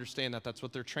you don't understand that, that's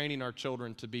what they're training our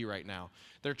children to be right now.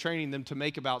 They're training them to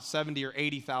make about $70,000 or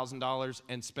 $80,000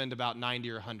 and spend about $90,000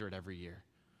 or $100,000 every year.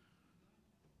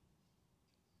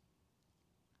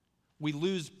 We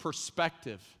lose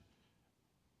perspective.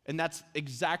 And that's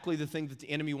exactly the thing that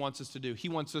the enemy wants us to do. He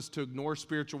wants us to ignore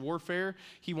spiritual warfare.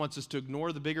 He wants us to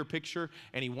ignore the bigger picture.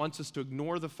 And he wants us to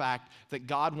ignore the fact that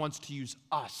God wants to use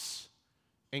us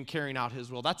in carrying out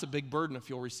his will. That's a big burden if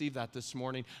you'll receive that this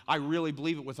morning. I really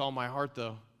believe it with all my heart,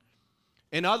 though.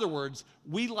 In other words,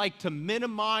 we like to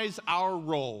minimize our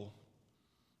role.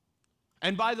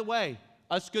 And by the way,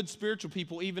 us good spiritual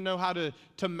people even know how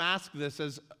to mask this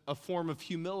as a form of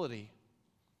humility.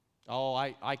 Oh,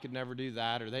 I could never do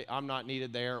that, or I'm not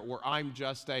needed there, or I'm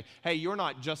just hey, you're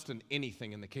not just an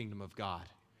anything in the kingdom of God.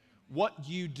 What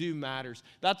you do matters.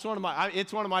 That's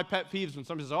it's one of my pet peeves when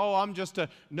somebody says, oh, I'm just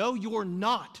no, you're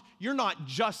not. You're not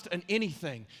just an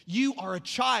anything. You are a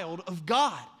child of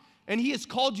God, and he has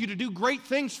called you to do great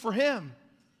things for him.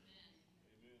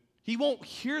 He won't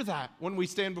hear that when we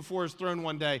stand before his throne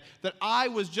one day, that I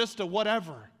was just a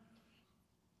whatever.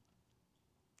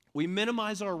 We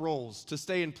minimize our roles to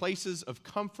stay in places of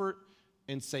comfort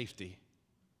and safety.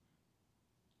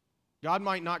 God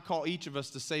might not call each of us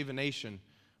to save a nation,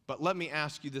 but let me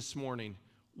ask you this morning,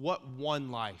 what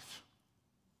one life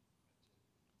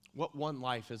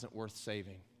isn't worth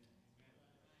saving?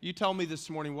 You tell me this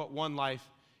morning what one life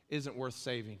isn't worth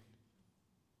saving.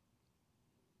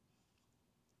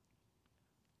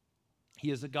 He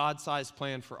has a God-sized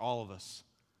plan for all of us.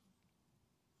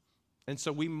 And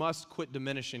so we must quit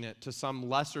diminishing it to some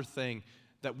lesser thing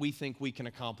that we think we can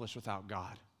accomplish without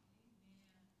God.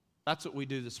 That's what we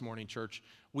do this morning, church.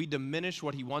 We diminish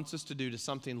what he wants us to do to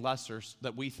something lesser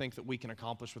that we think that we can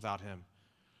accomplish without him.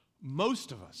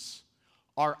 Most of us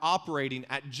are operating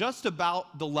at just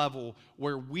about the level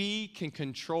where we can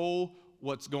control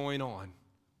what's going on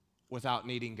without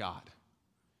needing God.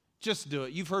 Just do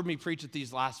it. You've heard me preach it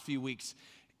these last few weeks.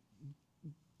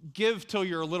 Give till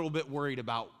you're a little bit worried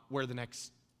about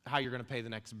how you're going to pay the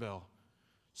next bill.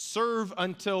 Serve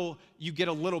until you get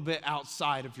a little bit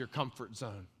outside of your comfort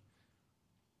zone.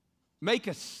 Make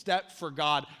a step for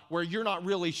God where you're not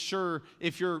really sure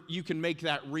if you can make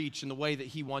that reach in the way that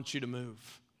he wants you to move.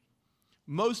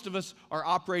 Most of us are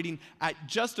operating at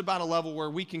just about a level where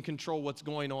we can control what's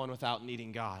going on without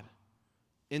needing God.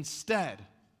 Instead,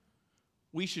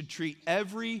 we should treat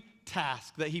every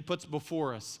task that he puts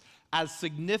before us as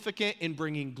significant in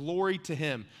bringing glory to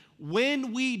him.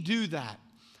 When we do that,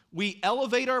 we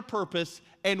elevate our purpose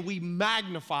and we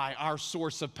magnify our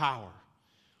source of power.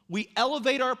 We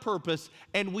elevate our purpose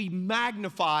and we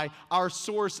magnify our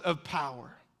source of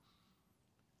power.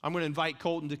 I'm going to invite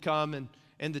Colton to come and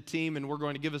the team, and we're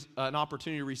going to give us an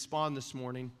opportunity to respond this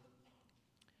morning.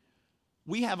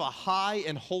 We have a high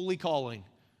and holy calling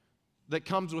that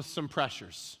comes with some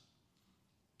pressures.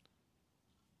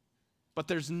 But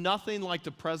there's nothing like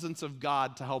the presence of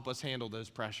God to help us handle those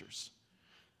pressures.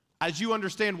 As you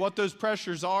understand what those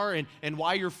pressures are and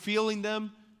why you're feeling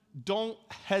them, don't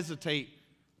hesitate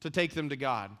to take them to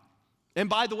God. And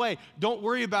by the way, don't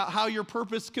worry about how your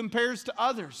purpose compares to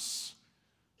others.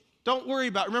 Don't worry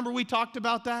about, remember we talked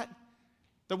about that?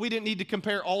 That we didn't need to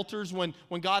compare altars when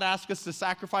God asked us to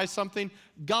sacrifice something.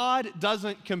 God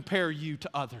doesn't compare you to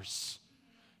others.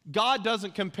 God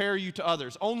doesn't compare you to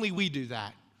others. Only we do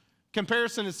that.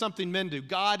 Comparison is something men do.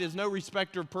 God is no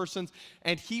respecter of persons,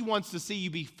 and he wants to see you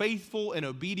be faithful and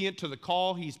obedient to the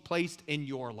call he's placed in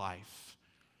your life.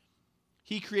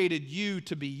 He created you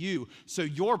to be you, so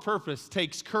your purpose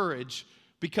takes courage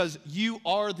because you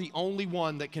are the only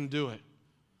one that can do it.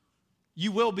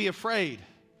 You will be afraid,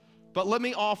 but let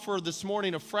me offer this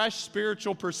morning a fresh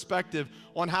spiritual perspective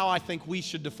on how I think we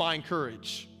should define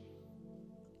courage.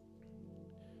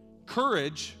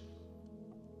 Courage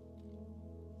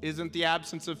isn't the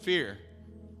absence of fear.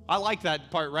 I like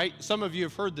that part, right? Some of you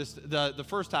have heard this, the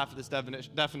first half of this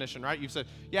definition, right? You've said,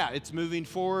 yeah, it's moving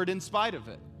forward in spite of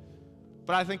it.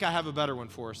 But I think I have a better one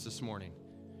for us this morning.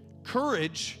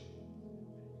 Courage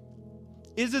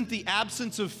isn't the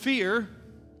absence of fear.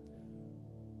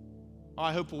 Oh,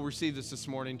 I hope we'll receive this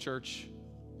morning, church.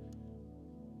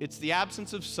 It's the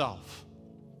absence of self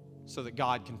so that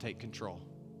God can take control.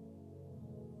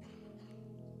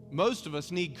 Most of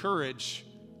us need courage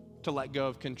to let go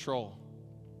of control.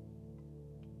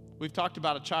 We've talked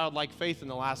about a childlike faith in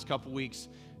the last couple weeks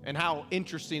and how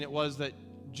interesting it was that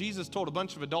Jesus told a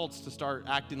bunch of adults to start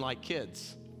acting like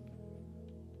kids.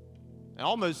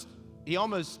 And he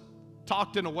almost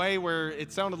talked in a way where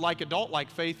it sounded like adult-like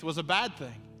faith was a bad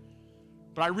thing.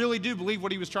 But I really do believe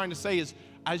what he was trying to say is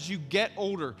as you get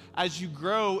older, as you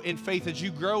grow in faith, as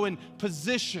you grow in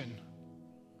position,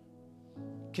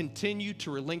 continue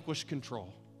to relinquish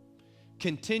control.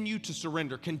 Continue to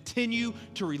surrender. Continue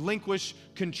to relinquish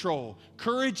control.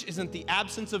 Courage isn't the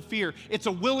absence of fear. It's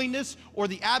a willingness or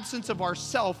the absence of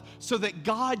ourself so that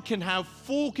God can have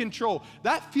full control.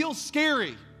 That feels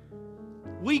scary.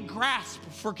 We grasp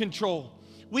for control.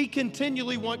 We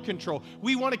continually want control.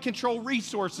 We want to control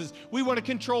resources. We want to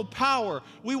control power.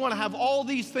 We want to have all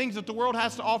these things that the world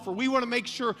has to offer. We want to make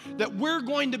sure that we're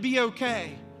going to be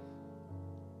okay.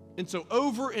 And so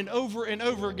over and over and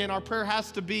over again, our prayer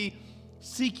has to be,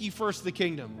 seek ye first the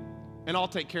kingdom, and I'll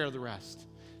take care of the rest.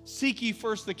 Seek ye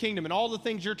first the kingdom, and all the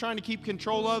things you're trying to keep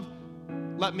control of,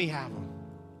 let me have them.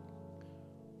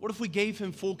 What if we gave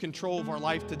him full control of our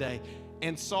life today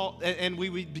and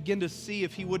we would begin to see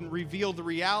if he wouldn't reveal the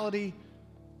reality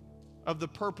of the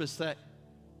purpose that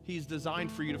he's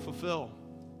designed for you to fulfill?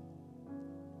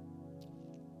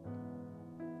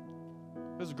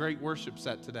 It was a great worship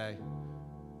set today.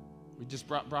 We just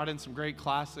brought in some great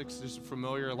classics, just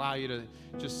familiar, allow you to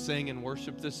just sing and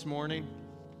worship this morning.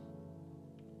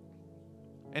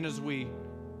 And as we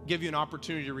give you an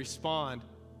opportunity to respond,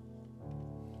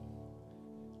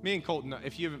 me and Colton,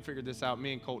 if you haven't figured this out,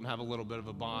 me and Colton have a little bit of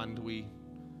a bond. We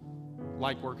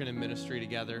like working in ministry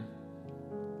together.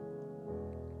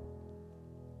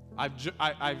 I've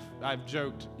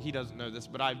joked, he doesn't know this,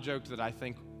 but I've joked that I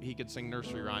think he could sing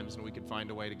nursery rhymes and we could find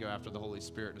a way to go after the Holy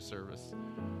Spirit in a service.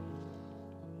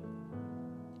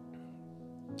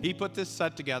 He put this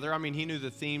set together. I mean, he knew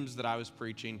the themes that I was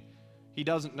preaching. He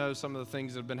doesn't know some of the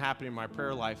things that have been happening in my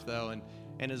prayer life, though.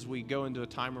 And as we go into a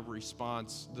time of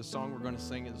response, the song we're going to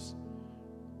sing is,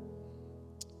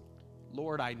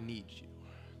 Lord, I need you.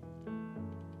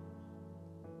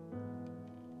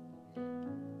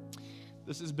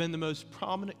 This has been the most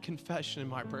prominent confession in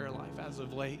my prayer life as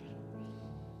of late.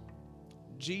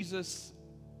 Jesus,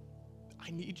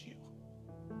 I need you.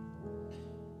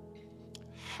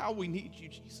 How we need you,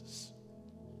 Jesus.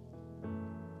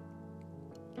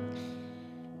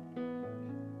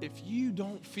 If you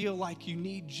don't feel like you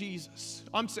need Jesus,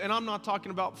 and I'm not talking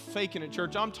about faking it,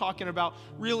 church. I'm talking about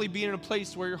really being in a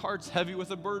place where your heart's heavy with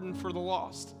a burden for the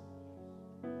lost.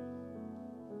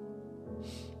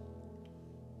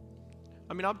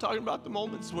 I mean, I'm talking about the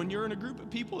moments when you're in a group of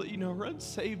people that you know are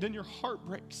unsaved and your heart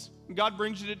breaks. And God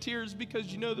brings you to tears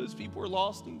because you know those people are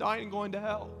lost and dying and going to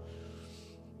hell.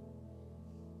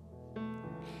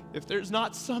 If there's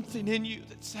not something in you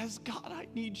that says, God, I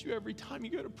need you every time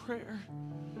you go to prayer,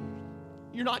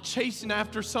 you're not chasing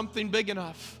after something big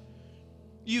enough.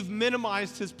 You've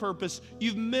minimized his purpose.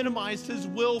 You've minimized his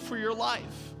will for your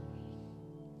life.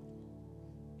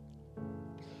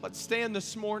 Let's stand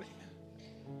this morning.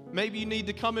 Maybe you need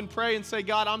to come and pray and say,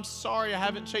 God, I'm sorry I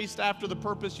haven't chased after the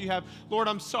purpose you have. Lord,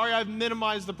 I'm sorry I've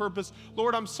minimized the purpose.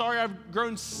 Lord, I'm sorry I've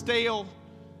grown stale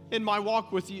in my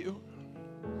walk with you.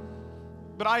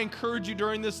 But I encourage you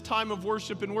during this time of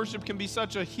worship, and worship can be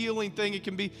such a healing thing. It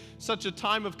can be such a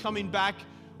time of coming back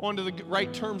onto the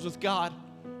right terms with God.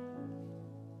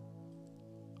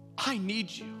 I need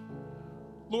you.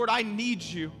 Lord, I need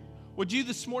you. Would you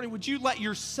this morning, would you let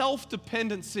your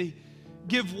self-dependency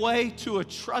give way to a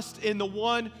trust in the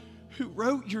one who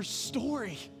wrote your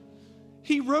story?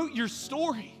 He wrote your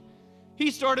story.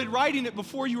 He started writing it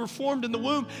before you were formed in the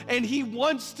womb, and he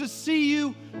wants to see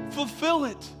you fulfill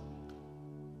it.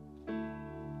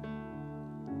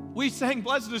 We sang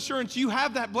Blessed Assurance. You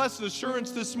have that blessed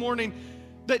assurance this morning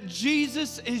that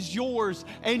Jesus is yours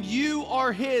and you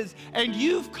are his, and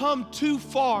you've come too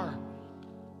far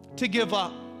to give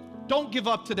up. Don't give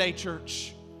up today,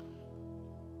 church.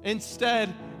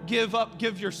 Instead,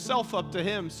 give yourself up to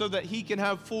him so that he can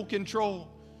have full control.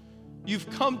 You've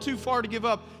come too far to give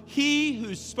up. He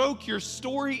who spoke your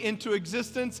story into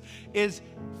existence is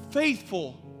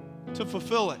faithful to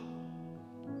fulfill it.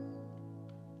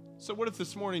 So what if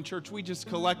this morning, church, we just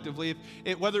collectively,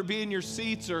 whether it be in your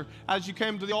seats or as you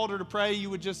came to the altar to pray,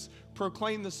 you would just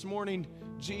proclaim this morning,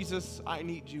 Jesus, I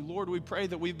need you. Lord, we pray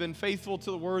that we've been faithful to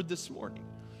the word this morning.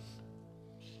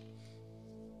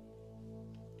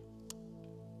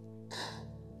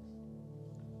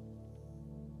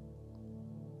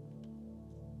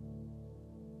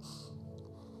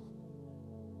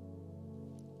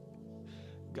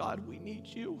 God, we need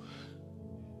you.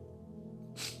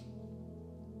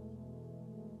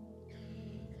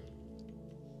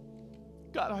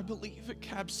 God, I believe at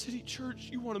Cab City Church,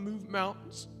 you want to move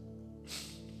mountains.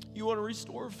 You want to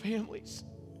restore families.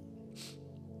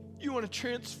 You want to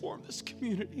transform this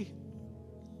community.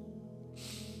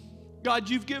 God,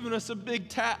 you've given us a big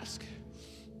task,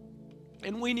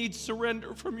 and we need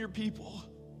surrender from your people.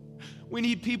 We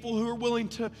need people who are willing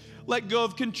to let go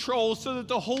of control so that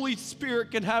the Holy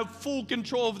Spirit can have full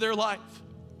control of their life.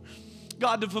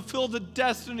 God, to fulfill the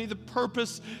destiny, the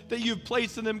purpose that you've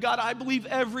placed in them. God, I believe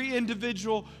every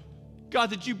individual, God,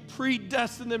 that you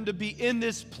predestined them to be in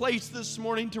this place this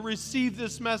morning to receive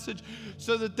this message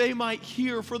so that they might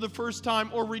hear for the first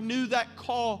time or renew that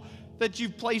call that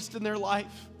you've placed in their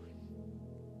life.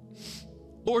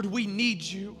 Lord, we need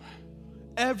you.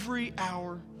 Every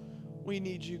hour we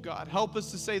need you, God. Help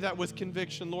us to say that with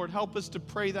conviction, Lord. Help us to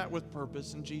pray that with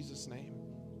purpose. In Jesus' name,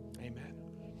 amen.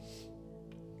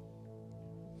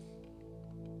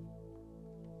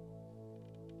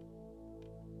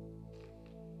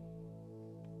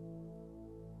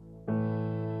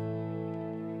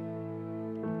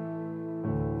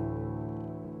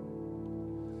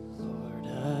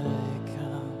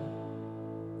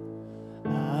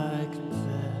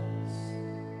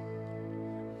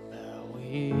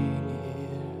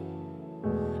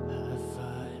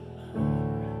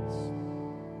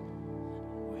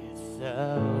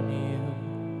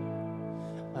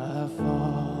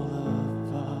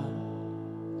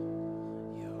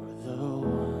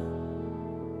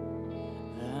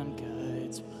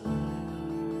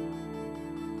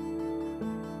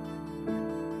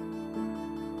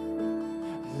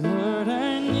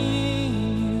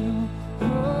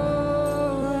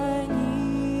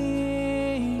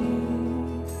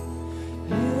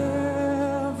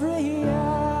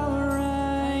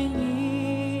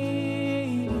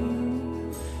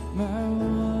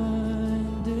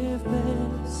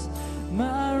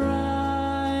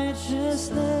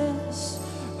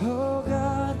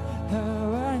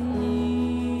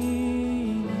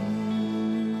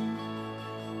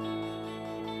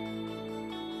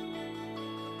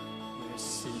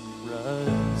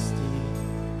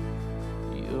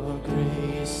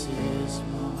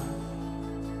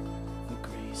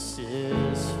 peace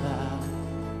is found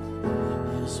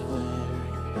is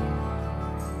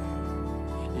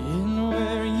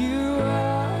where you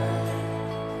are,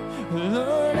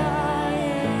 Lord, I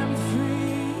am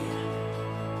free.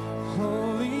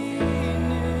 Holiness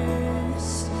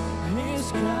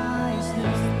is Christ in me.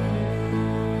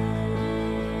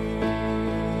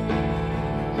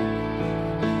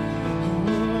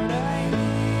 Lord, I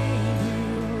need you.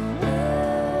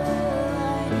 Lord,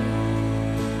 I need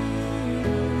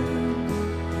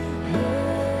you.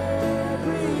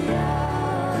 Every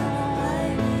hour I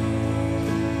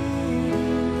need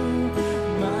you.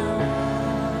 My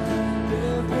one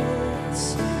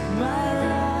defense,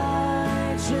 my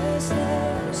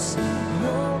righteousness.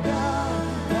 Oh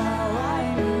God, how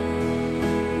I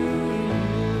need you.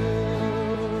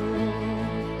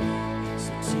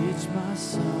 So teach my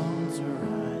soul to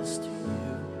rise to you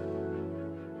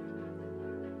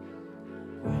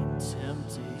when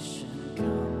temptation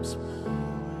comes my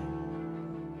way.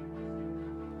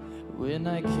 When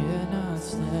I cannot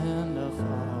stand, I'll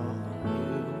fall on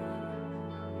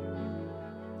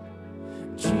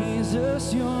you.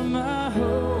 Jesus, you're my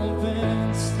hope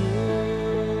and stay.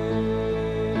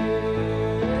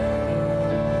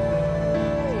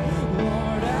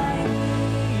 Lord, I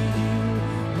need you.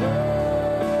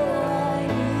 Oh, I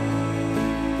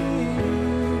need you.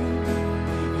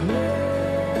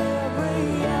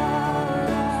 Every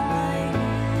hour I need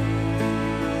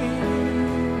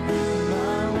you.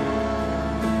 My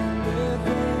one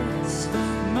defense,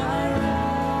 my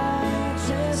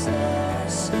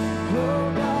righteousness.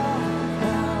 Oh God,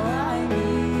 how I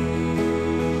need you.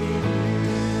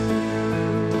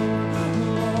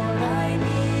 Lord, I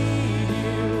need you.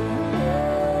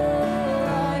 Oh, I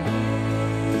need you.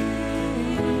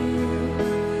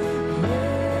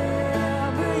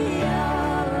 Every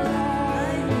hour I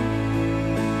need you.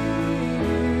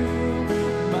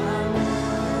 My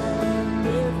one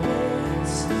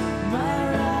defense, my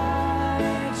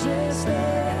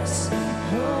righteousness.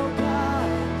 Oh God,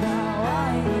 how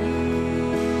I need you.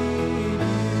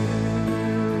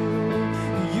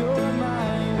 You're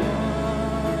my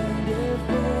one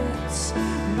defense,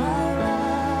 my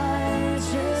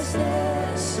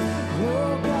righteousness.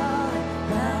 Oh God,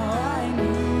 how I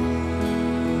need you.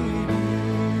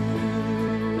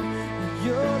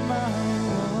 You're my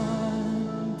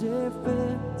one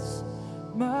defense,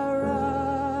 my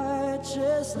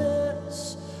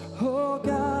righteousness. Oh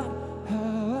God,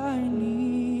 how I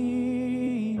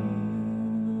need you.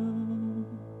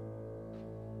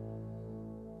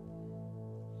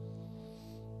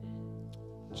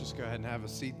 Just go ahead and have a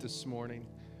seat this morning.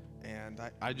 And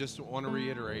I just want to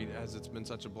reiterate, as it's been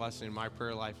such a blessing in my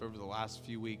prayer life over the last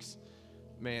few weeks,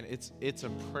 man, it's a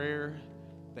prayer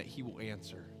that he will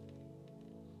answer.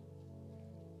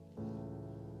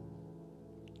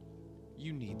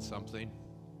 You need something.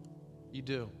 You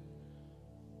do.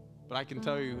 But I can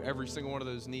tell you, every single one of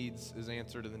those needs is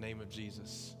answered in the name of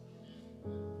Jesus.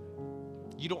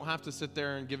 You don't have to sit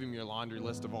there and give him your laundry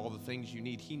list of all the things you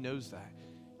need. He knows that.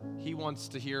 He wants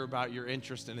to hear about your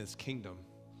interest in his kingdom.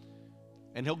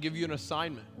 And he'll give you an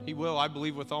assignment. He will, I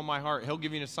believe with all my heart. He'll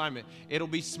give you an assignment. It'll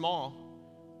be small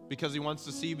because he wants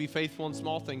to see you be faithful in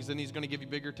small things. Then he's going to give you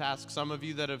bigger tasks. Some of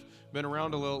you that have been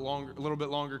around a little bit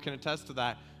longer can attest to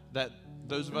that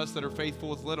those of us that are faithful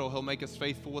with little, he'll make us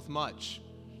faithful with much.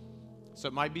 So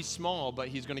it might be small, but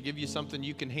he's going to give you something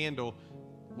you can handle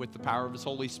with the power of his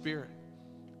Holy Spirit.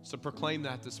 So proclaim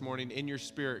that this morning in your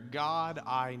spirit. God,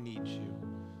 I need you.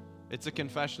 It's a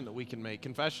confession that we can make.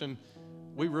 Confession,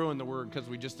 we ruin the word because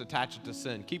we just attach it to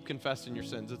sin. Keep confessing your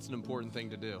sins. It's an important thing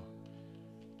to do.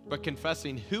 But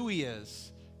confessing who he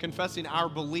is, confessing our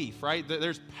belief, right?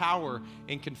 There's power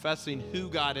in confessing who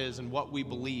God is and what we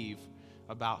believe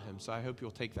about him. So I hope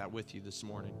you'll take that with you this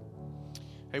morning.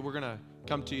 Hey, we're going to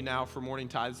come to you now for morning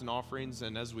tithes and offerings.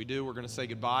 And as we do, we're going to say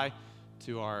goodbye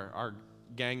to our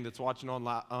gang that's watching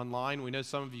online. We know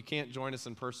some of you can't join us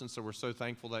in person, so we're so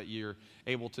thankful that you're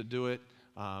able to do it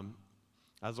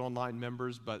as online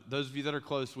members. But those of you that are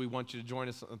close, we want you to join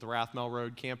us at the Rathmel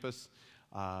Road campus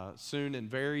soon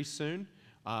and very soon.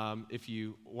 If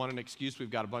you want an excuse, we've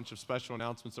got a bunch of special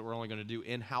announcements that we're only going to do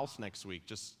in-house next week,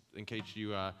 just in case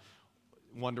you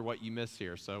wonder what you miss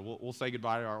here. So we'll say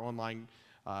goodbye to our online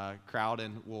crowd,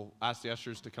 and we'll ask the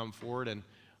ushers to come forward and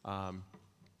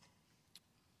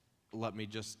let me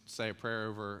just say a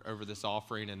prayer over this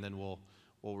offering, and then we'll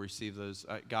receive those.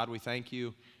 God, we thank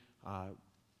you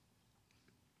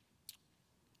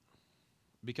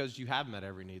because you have met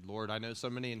every need, Lord. I know so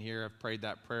many in here have prayed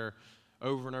that prayer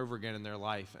over and over again in their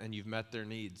life, and you've met their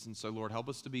needs. And so, Lord, help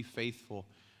us to be faithful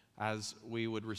as we would receive